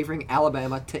 are favoring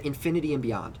Alabama to infinity and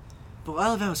beyond. But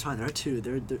Alabama's fine. They're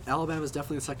 2. Alabama's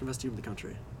definitely the second best team in the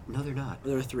country. No, they're not. Or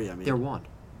they're 3. I mean, They're 1.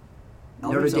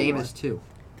 Notre Alabama's at Dame one. is 2.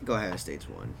 I think Ohio State's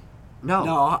 1. No.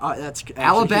 No, that's actually,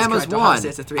 Alabama's he's correct. Ohio one,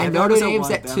 State's at 3. and Alabama's Notre Dame's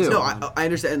one, at Alabama's 2. No, at 1. I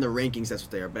understand in the rankings that's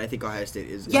what they are, but I think Ohio State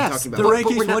is. Yes, I'm talking The about but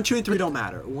we're rankings not- 1, 2, and 3 don't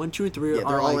matter. 1, 2, and 3 Yeah, are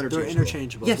they're all like they're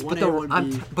interchangeable. interchangeable. Yes, but 1A,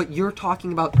 1B. but you're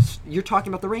talking about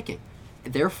the ranking.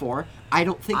 Therefore, I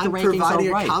don't think the I'm rankings providing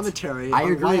are right. a commentary. I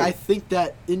on agree. why I think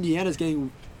that Indiana's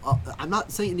getting. I'm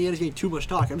not saying Indiana's getting too much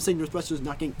talk. I'm saying Northwestern's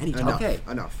not getting any talk. enough. Okay.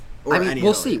 Enough. I mean, any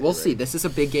we'll other see. way, We'll right? see. This is a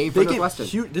big game for Big game.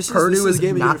 Northwestern. This is Purdue the game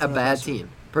of the not year a for bad Northwestern. team.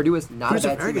 Purdue is not Purdue's a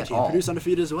a bad very team good at team. all. Purdue's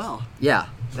undefeated as well. Yeah,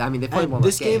 I mean they played And one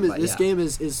this less game. But this yeah. game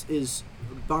is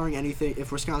barring anything.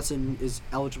 If Wisconsin is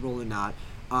eligible or not,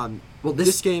 Well,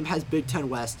 this game has Big Ten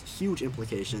West huge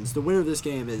implications. The winner of this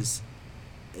game is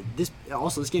this.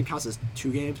 Also, this game counts as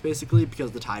 2 games basically because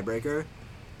of the tiebreaker.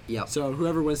 Yep. So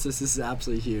whoever wins this is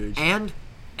absolutely huge.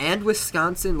 And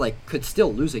Wisconsin could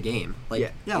still lose a game. Yeah.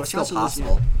 Yeah, it's still Wisconsin loses, yeah.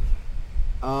 possible.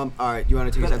 All right, you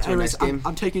want to take us But out to our anyways, next game?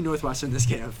 I'm taking Northwestern this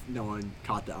game if no one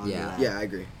caught that on. Yeah. that. Yeah, I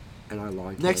agree. And our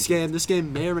long Next tangent. game, this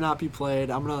game may or may not be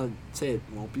played. I'm gonna say it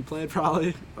won't be played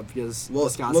probably because We'll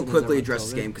Wisconsin quickly has everyone address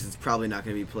this COVID. game because it's probably not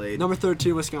going to be played. Number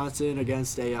 13 Wisconsin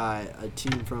against a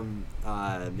team from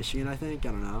Michigan, I think. I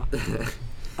don't know.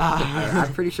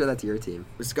 I'm pretty sure that's your team.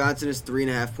 Wisconsin is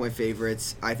 3.5-point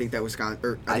favorites. I think that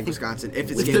Wisconsin, if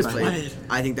this If game is they're played, played.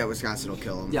 I think that Wisconsin will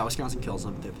kill them. Yeah, Wisconsin kills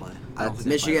them if they play. I don't think they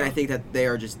Michigan, play, I think that they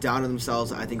are just down on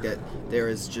themselves. I think that there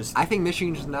is just. I think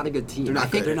Michigan's just not a good team. They're not I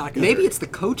think good. They're not good. Maybe it's the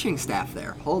coaching staff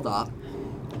there. Hold up.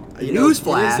 You know,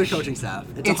 Newsflash. It is the coaching staff.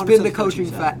 It's 100% been the coaching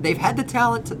staff. staff. They've had the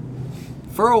talent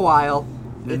for a while.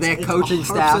 Their It's coaching 100%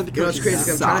 staff. the You know what's crazy?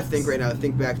 'Cause I'm trying to sucks. think right now.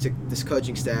 Think back to this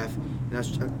coaching staff, and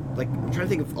I'm trying to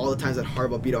think of all the times that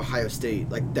Harbaugh beat Ohio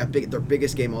State, like their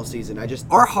biggest game all season.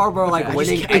 Or Harbaugh Okay, I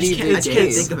winning just any can't- big I just can't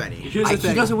games. think of any. Here's the He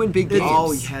thing. doesn't win big games.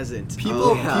 Oh, he hasn't. People,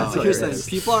 Oh, here's the there it thing. is.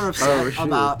 People are upset Oh, shoot.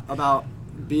 about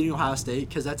beating Ohio State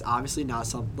because that's obviously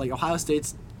not like Ohio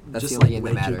State's That's just the only like game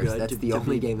way that too matters. good That's to- the to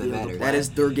only be game that able to matters. play. That is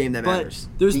their game that But matters.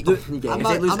 there's The only game. I'm If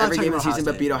not, they lose I'm not every talking game of the about Ohio season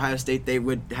but State. beat Ohio State, they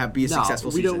would be a No,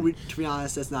 successful we season. don't. To be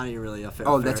honest, that's not even really a fair.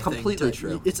 Oh, fair that's thing completely to-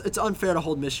 true. It's unfair to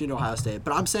hold Michigan to Ohio State.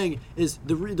 But I'm saying is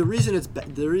the reason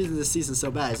the reason this season's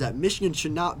so bad is that Michigan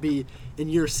should not be in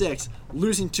year 6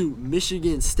 losing to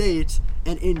Michigan State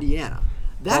and Indiana.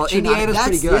 Well, should not- Indiana's that's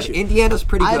pretty the good. issue. Indiana's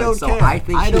pretty good. I don't so care. I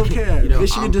think I don't care. You know,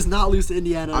 Michigan I'm- does not lose to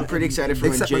Indiana. I'm pretty excited for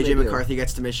when Except when JJ they do. McCarthy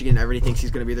gets to Michigan. Everybody thinks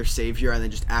he's going to be their savior, and then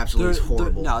just absolutely is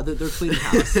horrible. They're cleaning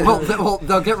house. Well,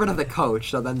 they'll get rid of the coach,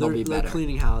 so then they'll be They're better.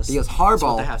 cleaning house. Because That's what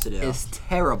Harbaugh they have to do. is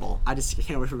terrible. I just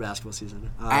can't wait for basketball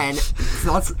season. And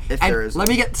so If there is let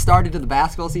me get started to the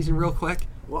basketball season real quick.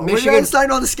 we're not even starting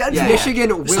on the schedule. Yeah.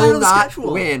 Michigan We're starting will on the not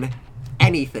schedule. win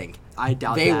anything. I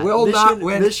doubt They that. will not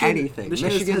win Michigan, anything.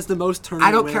 Michigan has the most tournament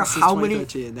I don't wins care since how many-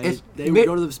 2013. it's- They Mi-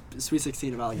 go to the Sweet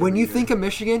 16 about When you think of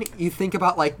Michigan, you think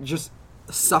about just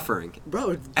suffering,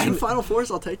 bro, 2 and- Final Fours,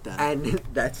 I'll take that. and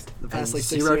that's The past, and like,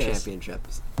 6 0 years.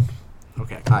 championships.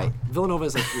 Okay, All right. Villanova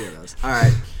has like 3 of those. All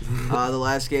right. The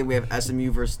last game we have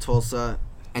SMU versus Tulsa.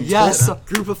 And Yes, Tulsa,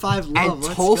 Group of 5 love. and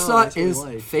Let's Tulsa go. That's what we is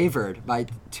like. favored by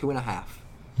 2.5.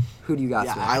 Who do you got?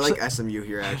 Yeah, Smack? I like SMU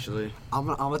here actually. I'm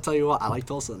gonna tell you what. I like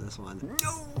Tulsa in this one.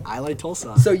 No. I like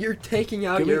Tulsa. So you're taking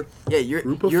out Give me- your Yeah, you're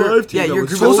Group of you're, 5 team Yeah, that you're was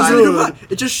group so of Tulsa's five. a good. good one.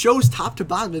 It just shows top to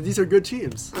bottom that these are good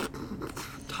teams.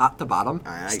 top to bottom.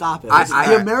 All right, Stop it. I-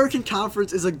 the American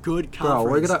Conference is a good Bro,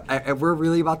 conference. we're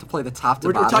really about to play the top to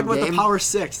We're bottom talking about game. the Power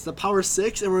 6. The Power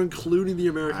 6, and we're including the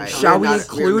American All right, Conference. Shall we're we not-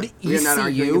 include we are not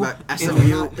arguing ECU? about in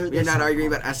SMU. that? We are not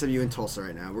arguing about SMU and Tulsa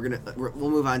right now. We'll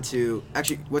move on to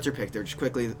actually. What's your pick there? Just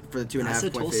quickly for the 2.5 I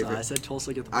said point Tulsa. favorite. I said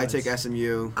Tulsa get the I points. take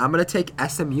SMU. I'm gonna take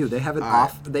SMU. They have an All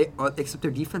right. off. Except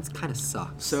their defense kind of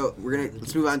sucks. So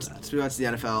let's move on to the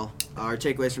NFL. Our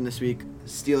takeaways from this week: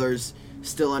 Steelers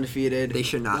still undefeated. They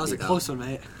should not That was be a though. close one,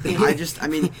 mate.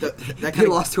 that They kind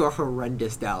of lost to a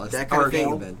horrendous Dallas. that kind or of thing.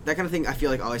 Cleveland. That kind of thing. I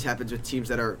feel like always happens with teams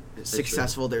that are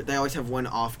successful. They always have one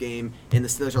off game, and the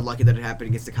Steelers are lucky that it happened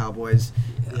against the Cowboys.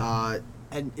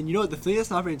 And you know what, the thing that's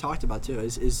not being talked about too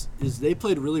is they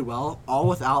played really well, all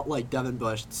without like Devin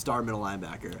Bush, star middle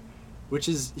linebacker, which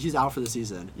is he's out for the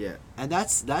season. Yeah. And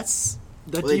that's that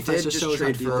Well, they defense did just shows how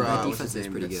trade deep for they are. That what's defense his is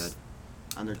name? pretty That's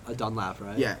on their, A Dunlap,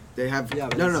 right? yeah, they have. Yeah,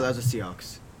 but no, it's- that was the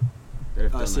Seahawks. That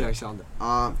have done Seahawks that.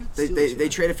 sound. They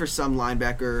Steelers, traded for some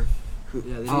linebacker. Who,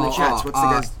 Yeah, they from the did. Jets. What's the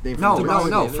guy's name? No, from the no,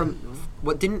 Jets? no. David? From No?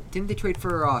 what didn't they trade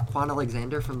for Quan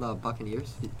Alexander from the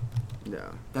Buccaneers? No.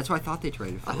 That's what I thought they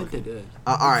traded for. I think they did.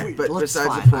 All right, but Let's besides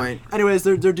fine. the point, Anyways,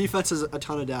 their defense has a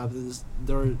ton of depth.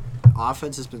 Their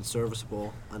offense has been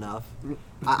serviceable enough.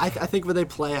 I think when they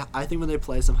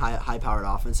play some high powered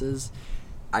offenses,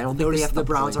 I don't think they notice have the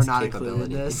Browns are points not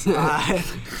included in capability.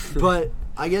 this. But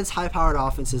against high powered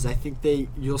offenses, I think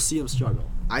you'll see them struggle.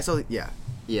 I saw. Yeah,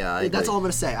 Yeah, I That's agree. all I'm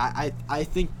gonna say. I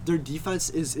think their defense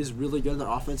is really good, and their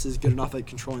offense is good enough at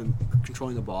controlling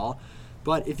the ball.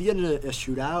 But if you get in a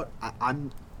shootout,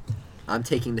 I'm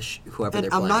taking whoever and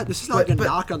they're I'm playing. not. This is not a But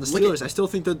knock on the look at- Steelers. I still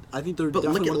think that they're. But definitely look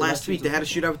at one of the last best week. teams They in had a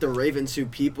football. shootout with the Ravens, who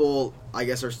people, I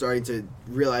guess, are starting to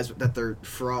realize that they're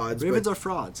frauds. Ravens but, are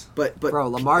frauds. but Bro,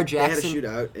 Lamar Jackson. They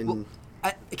had a shootout, and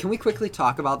Well, can we quickly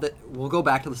talk about that? We'll go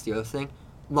back to the Steelers thing.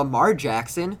 Lamar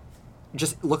Jackson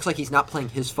just looks like he's not playing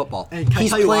his football. And can I He's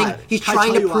tell you playing. why? He's Can I trying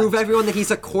tell to you prove why? everyone that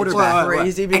he's a quarterback,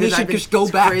 crazy and he because should I've been, just go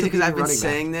it's back crazy to because being I've been running back.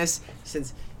 saying this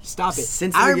since. Stop it.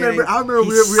 Since the I remember. beginning, I remember he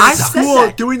we were at sucks. school I've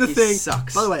said doing the He thing.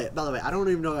 sucks. By the way, I don't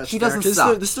even know that He doesn't this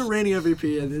suck. This is the reigning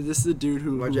MVP, and this is the dude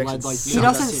who Lamar led Jackson like. sucks. He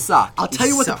doesn't team. suck. I'll He tell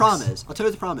you what the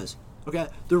sucks. problem is. Okay,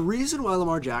 the reason why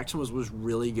Lamar Jackson was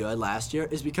really good last year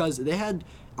is because they had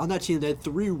on that team they had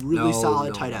three really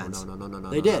solid tight ends. No,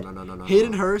 They did. no.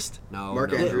 Hayden Hurst, No,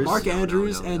 Mark no, Andrews. Mark no,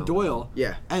 Andrews, no, and no, Doyle.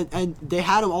 Yeah. And they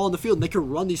had them all in the field, and they could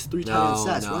run these three tight end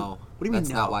sets. No, What do you mean? That's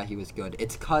no? not why he was good.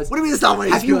 It's because. What do you mean? It's not why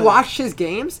he's Have you good? watched his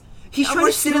games? He's I trying to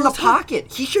watch sit it in all the the time.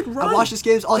 pocket. He should run. I watch his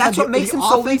games all the That's time. what makes The him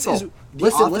so offense lethal. is- The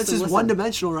offense Listen. is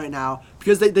one-dimensional right now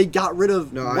because they got rid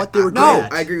of No, what they were no. good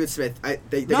at. I agree with Smith.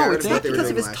 They No, got rid it's of not what they were because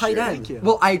doing of his last tight year. end. Thank you.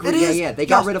 Well, I agree. It is. Yeah. They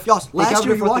got rid of. they got Last rid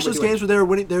year, of you what watched they were those doing. games where they were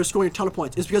winning. They were scoring a ton of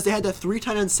points. It's because they had that three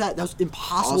tight end set that was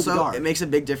impossible to Also, guard. it makes a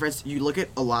big difference. You look at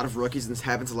a lot of rookies, and this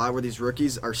happens a lot, where these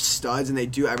rookies are studs and they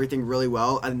do everything really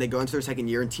well, and they go into their second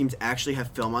year, and teams actually have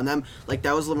film on them. Like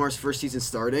that was Lamar's first season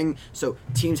starting, so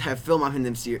teams have film on him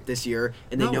this year,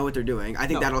 and they No. know what they're doing. I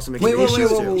think No. that also makes Wait, it wait,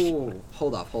 issues wait, too. wait.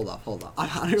 Hold up. I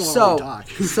don't even So, want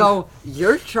to talk. so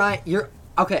you're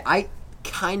okay. I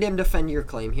kind of defend your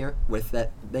claim here with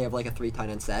that they have like a 3 tight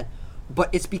end set, but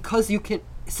it's because you can.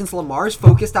 Since Lamar's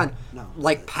focused on No.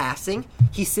 like passing,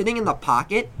 he's sitting in the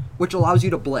pocket, which allows you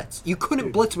to blitz. You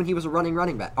couldn't blitz when he was a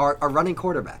running back or a running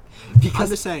quarterback because I'm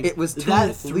just saying it was too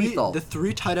that lethal. the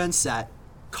three tight end set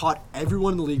caught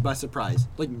everyone in the league by surprise.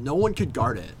 Like no one could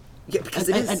guard it. Yeah, because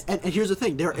and, it is. and here's the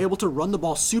thing: they were able to run the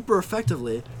ball super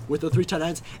effectively with the three tight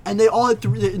ends, and they all had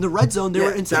three in the red zone. They Yeah,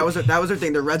 were insane. that was their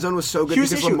thing. The red zone was so good Here's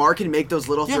the because issue. Lamar can make those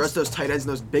little Yes. throws. Those tight ends,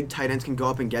 and those big tight ends can go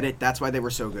up and get it. That's why they were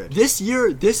so good. This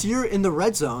year in the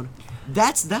red zone,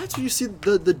 that's where you see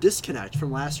the disconnect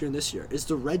from last year and this year is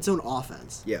the red zone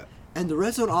offense. Yeah. And the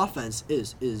red zone offense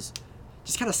is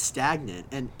just kind of stagnant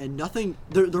and nothing.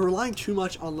 They're relying too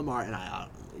much on Lamar, and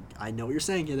I know what you're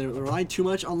saying here. They're relying too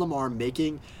much on Lamar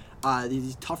making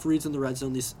these tough reads in the red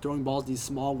zone, these throwing balls, these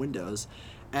small windows.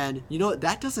 And you know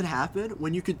that doesn't happen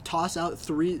when you could toss out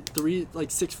three like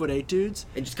 6'8" dudes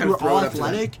And just kind who of are throw all it up to them.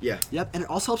 athletic. Yeah. Yep, and it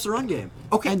also helps the run game.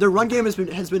 Okay. And their run game has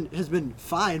been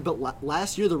fine, but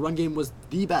last year the run game was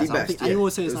the best. The I don't best, think yeah. anyone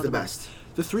would say it's It not was the the best. best.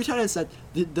 The three tight end set,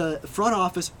 the front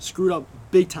office screwed up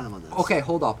big time on this. Okay,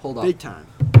 hold up. Big time.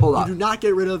 Hold up. You do not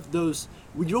get rid of those.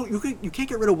 You can't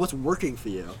get rid of what's working for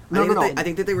you. No. I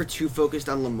think that they were too focused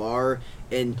on Lamar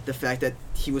and the fact that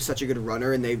he was such a good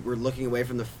runner, and they were looking away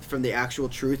from the actual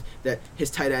truth that his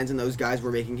tight ends and those guys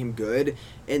were making him good.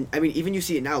 And I mean, even you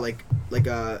see it now, like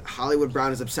Hollywood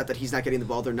Brown is upset that he's not getting the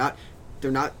ball. They're not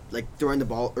like throwing the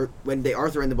ball, or when they are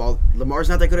throwing the ball, Lamar's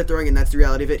not that good at throwing, and that's the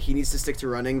reality of it. He needs to stick to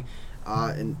running,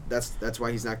 and that's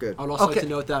why he's not good. I would also like Okay. to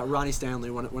note that Ronnie Stanley,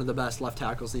 one of the best left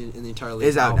tackles in the entire league,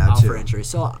 Is out now, for too. injury.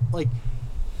 So like.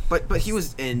 But he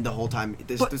was in the whole time.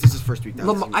 This But is his first week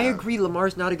down. I agree.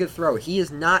 Lamar's not a good thrower. He is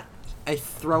not a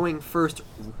throwing first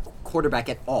quarterback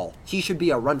at all. He should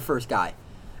be a run first guy,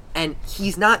 and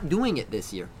he's not doing it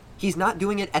this year. He's not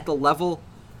doing it at the level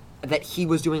that he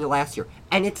was doing it last year.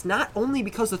 And it's not only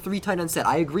because the 3 tight end set.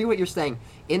 I agree what you're saying.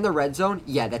 In the red zone,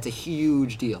 yeah, that's a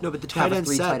huge deal. No, but the to have tight a end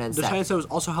 3 set, tight end the tight end set was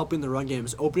also helping the run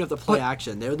games, opening up the play But-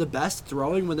 action. They were the best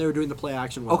throwing when they were doing the play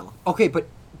action well. Okay, but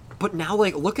now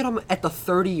like look at him at the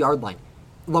 30-yard line.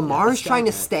 Lamar's it's trying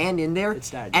to stagnant. stand in there It's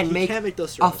stagnant. and He make can't make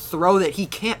those a throws. throw that he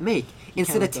can't make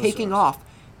instead of make those taking throws. off.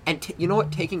 And you know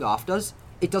what taking off does?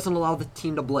 It doesn't allow the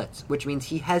team to blitz, which means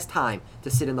he has time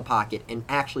to sit in the pocket and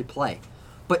actually play.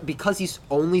 But because he's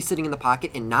only sitting in the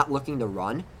pocket and not looking to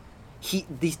run,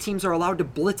 these teams are allowed to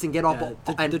blitz and get up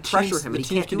and pressure teams, him, the and he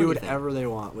teams can't can do do anything. whatever they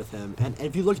want with him. And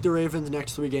if you look at the Ravens'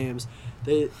 next 3 games,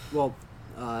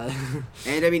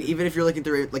 And I mean, even if you're looking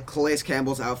through it, like Calais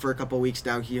Campbell's out for a couple weeks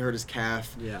now. He hurt his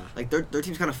calf. Yeah. Like their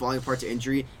team's kind of falling apart to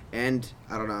injury, and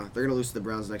I don't know. They're gonna lose to the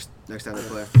Browns next time they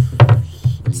play.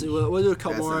 let's see, we'll do a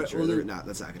couple That's more. not true. We'll do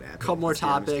That's not gonna happen. couple more Let's be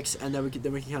honest. topics, and then we can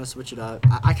kind of switch it up.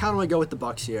 I kind of want to go with the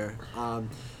Bucks here,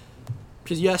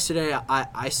 because yesterday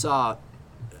I saw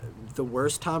the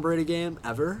worst Tom Brady game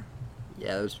ever.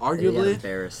 Yeah, it was Arguably.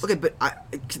 embarrassed. Okay, but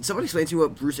can someone explain to me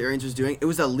what Bruce Arians was doing? It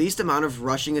was the least amount of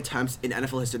rushing attempts in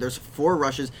NFL history. There's 4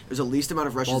 rushes. It was the least amount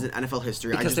of rushes in NFL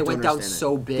history. I Because just they don't went down understand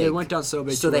so big. They went down so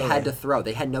big. So too they early. had to throw.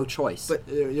 They had no choice. But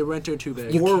They went too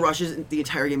big. 4 rushes in the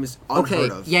entire game is okay,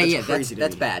 unheard of. yeah, That's yeah, crazy to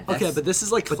that's me. bad. Okay, That's- but this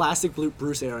is like classic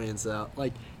Bruce Arians though.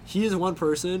 Like he is one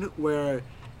person where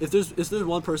if there's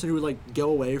one person who would like go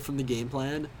away from the game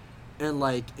plan and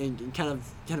like and kind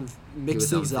of mix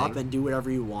his own things up thing. and do whatever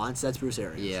he wants, that's Bruce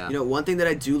Arians. yeah. You know, one thing that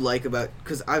I do like about,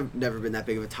 because I've never been that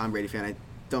big of a Tom Brady fan. I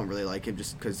don't really like him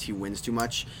just because he wins too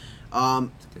much.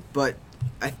 But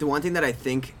the one thing that I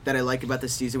think that I like about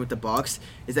this season with the Bucs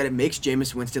is that it makes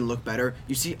Jameis Winston look better.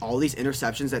 You see all these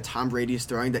interceptions that Tom Brady is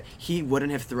throwing that he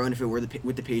wouldn't have thrown if it were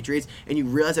with the Patriots, and you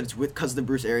realize that it's because of the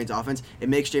Bruce Arians offense. It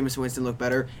makes Jameis Winston look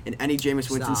better, and any Jameis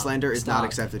Winston slander is not Stop.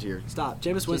 accepted here. Stop.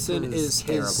 Jameis Winston is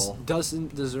terrible.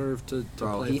 doesn't deserve to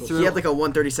Bro, play. he football. threw- He had like a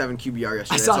 137 QBR yesterday. I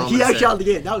That's saw all I'm he gonna actually say. out of the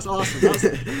game. That was awesome.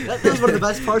 That was one of the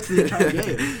best parts of the entire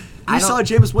game. I You saw don't-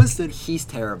 Jameis Winston He's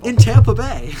terrible. in Tampa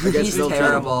Bay. Against He's Bill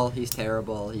terrible. He's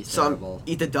terrible. He's So terrible.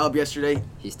 eat the dub yesterday.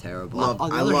 He's terrible. Love, On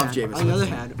the I other love hand- Jameis. on the other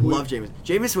Winston. hand, love Jameis.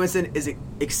 Jameis Winston is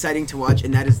exciting to watch,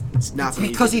 and that is it's not something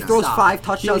you Because can he deny. throws Stop. 5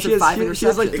 touchdowns He and 5 has- he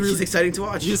has, like, interceptions. three- He's exciting to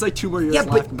watch. He has like 2 more years Yeah,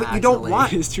 left. but you don't max, want.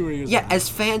 He has 2 more years Yeah, left. as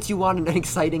fans, you want an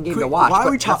exciting game to Quick, watch. why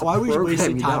are we but as a why are we program,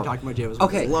 wasting you time don't. talking about Jameis Winston?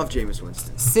 Okay. Love Jameis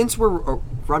Winston. Since we're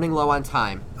running low on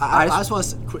time, I just want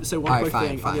to say one Alright, quick fine,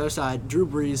 thing. On fine. the other side, Drew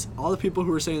Brees. All the people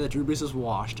who are saying that Drew Brees is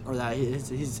washed, or that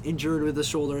he's injured with a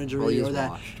shoulder injury, Well, he is or that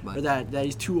washed, but- or that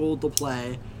he's too old to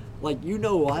play. Like, you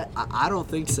know what? I don't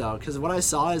think so. Because what I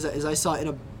saw is I saw in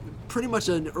a pretty much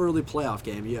an early playoff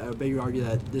game. I bet you argue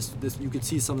that this you could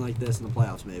see something like this in the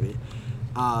playoffs maybe.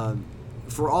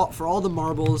 For all the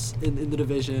marbles in the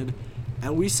division,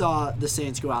 and we saw the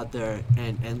Saints go out there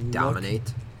and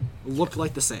dominate. look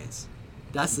like the Saints.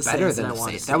 That's the Better Saints than that I the want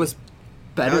to Saints. see. That was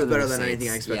better That was than better the than Saints. anything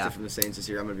I expected Yeah. from the Saints this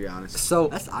year. I'm gonna be honest. So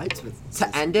That's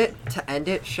to end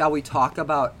it, shall we talk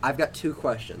about? I've got 2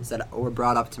 questions that were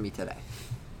brought up to me today.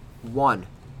 One,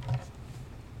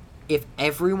 if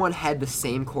everyone had the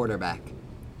same quarterback,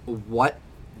 what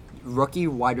rookie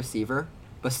wide receiver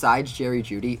besides Jerry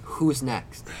Jeudy, who's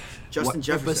next? Justin What-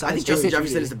 Jefferson. I besides think Justin Jerry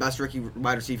Jefferson Jeudy? is the best rookie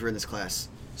wide receiver in this class.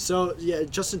 So yeah,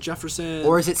 Justin Jefferson,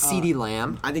 Or is it CeeDee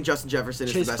Lamb? I think Justin Jefferson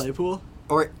is Chase the best. Claypool?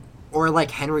 Or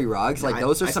like Henry Ruggs? Like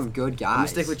those are some good I'm guys. gonna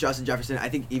stick with Justin Jefferson. I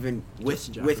think even with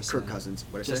Justin with Jefferson. Kirk Cousins.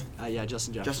 What did I say? Yeah,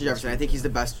 Justin Jefferson. Justin Jefferson. I think he's the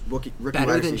best rookie Better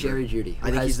wide than receiver. Jerry Jeudy.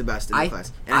 I think he's the best in the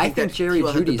class. And I think that Jerry he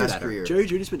will have the Judy's best better. career. Jerry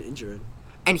Judy's been injured.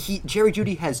 And Jerry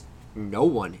Jeudy has no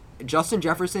one. Justin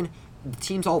Jefferson, the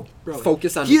team's all Bro,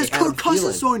 focused on he has Adam Kirk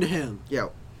Cousins Thielen. throwing to him. Yeah,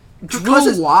 Kirk Drew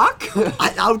Cousins- Lock?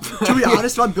 To be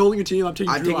honest, if I'm building a team, I'm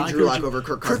taking I'm Drew taking Lock. Drew Lock over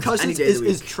Kirk Kirk Cousins any Cousins day of the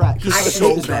is week. trash. He's I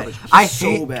so hate bad. garbage. I so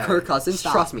hate bad. Kirk Cousins.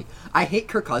 Stop. Trust me. I hate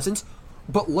Kirk Cousins.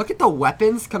 But look at the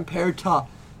weapons compared to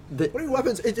the. What are your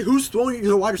weapons? Who's throwing you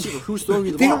the wide receiver? Who's throwing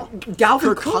you the They ball? don't- Dalvin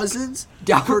Kirk Cook? Cousins.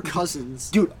 Dalvin- Kirk Cousins.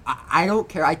 Dude, I don't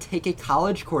care. I take a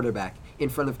college quarterback in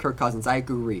front of Kirk Cousins. I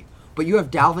agree. But you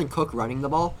have Dalvin Cook running the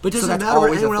ball. But it so doesn't that's matter what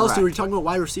always a anyone else threat. do. We're talking about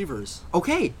wide receivers.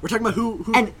 Okay. We're talking about who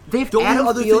And they have the only Adam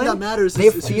other Thielen, thing that matters they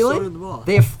have is who's throwing the Thielen. ball.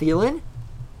 They have Thielen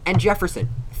and Jefferson.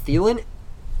 Thielen.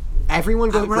 Everyone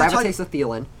We're not gravitates to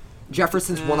Thielen.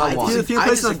 Jefferson's one on I one. think I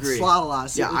plays the disagree. slot a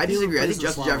lot. Yeah, I disagree. I think Thielen plays the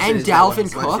Justin slot. Jefferson And is the wide Dalvin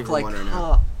receiver Cook, like one right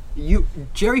now.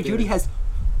 Jerry Dude. Jeudy has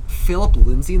Philip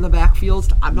Lindsay in the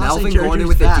backfield. I'm not Melvin saying Jerry Gordon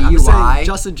Judy's with a bad. I'm saying DUI.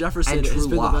 Justin Jefferson and has Drew been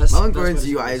the Lock. best. Melvin best Gordon's wide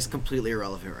UI receiver. is completely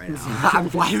irrelevant right now.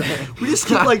 Why we just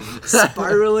keep like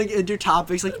spiraling into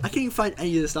topics. Like I can't even find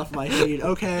any of this stuff in my head.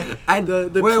 Okay, And the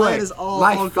wait, plan wait. is all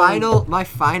my all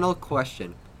final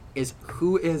question is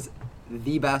who is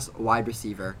the best wide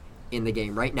receiver in the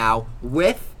game right now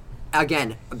with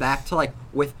again back to like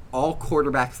with all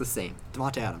quarterbacks the same.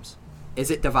 Devontae Adams. Is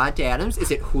it Devontae Adams?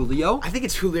 Is it Julio? I think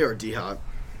it's Julio or D-Hop.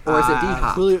 Or is it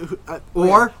D-Hop?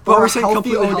 Or Or are a we saying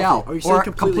healthy completely Odell? healthy? Are we saying Or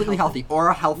completely healthy? Or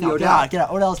a healthy No, Odell? get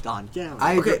out. Odell's gone. Get out.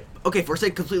 I agree. Okay, if we're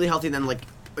saying completely healthy, then like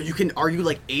you can argue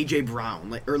like AJ Brown,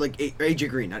 like or like AJ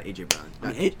Green, not AJ Brown.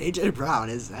 I mean, AJ Brown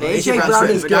is AJ Brown's Brown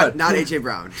good, is but good. Not AJ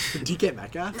Brown. DK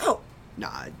Metcalf. Nah,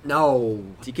 No.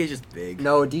 DK's just big.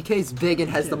 No, DK's big and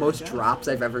has the most Yeah. drops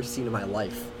I've ever seen in my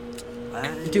life.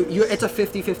 Dude, it's a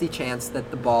 50-50 chance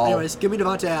that the ball... Anyways, give me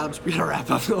Devontae Adams. We gotta wrap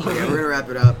up. Okay, we're gonna wrap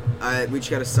it up. We just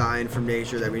got a sign from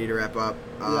Nature that we need to wrap up.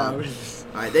 Yeah, All we're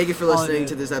right, thank you for calling listening it.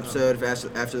 to this episode of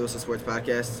After the Whistle Sports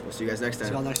Podcast. We'll see you guys next See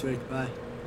time. y'all next week. Bye.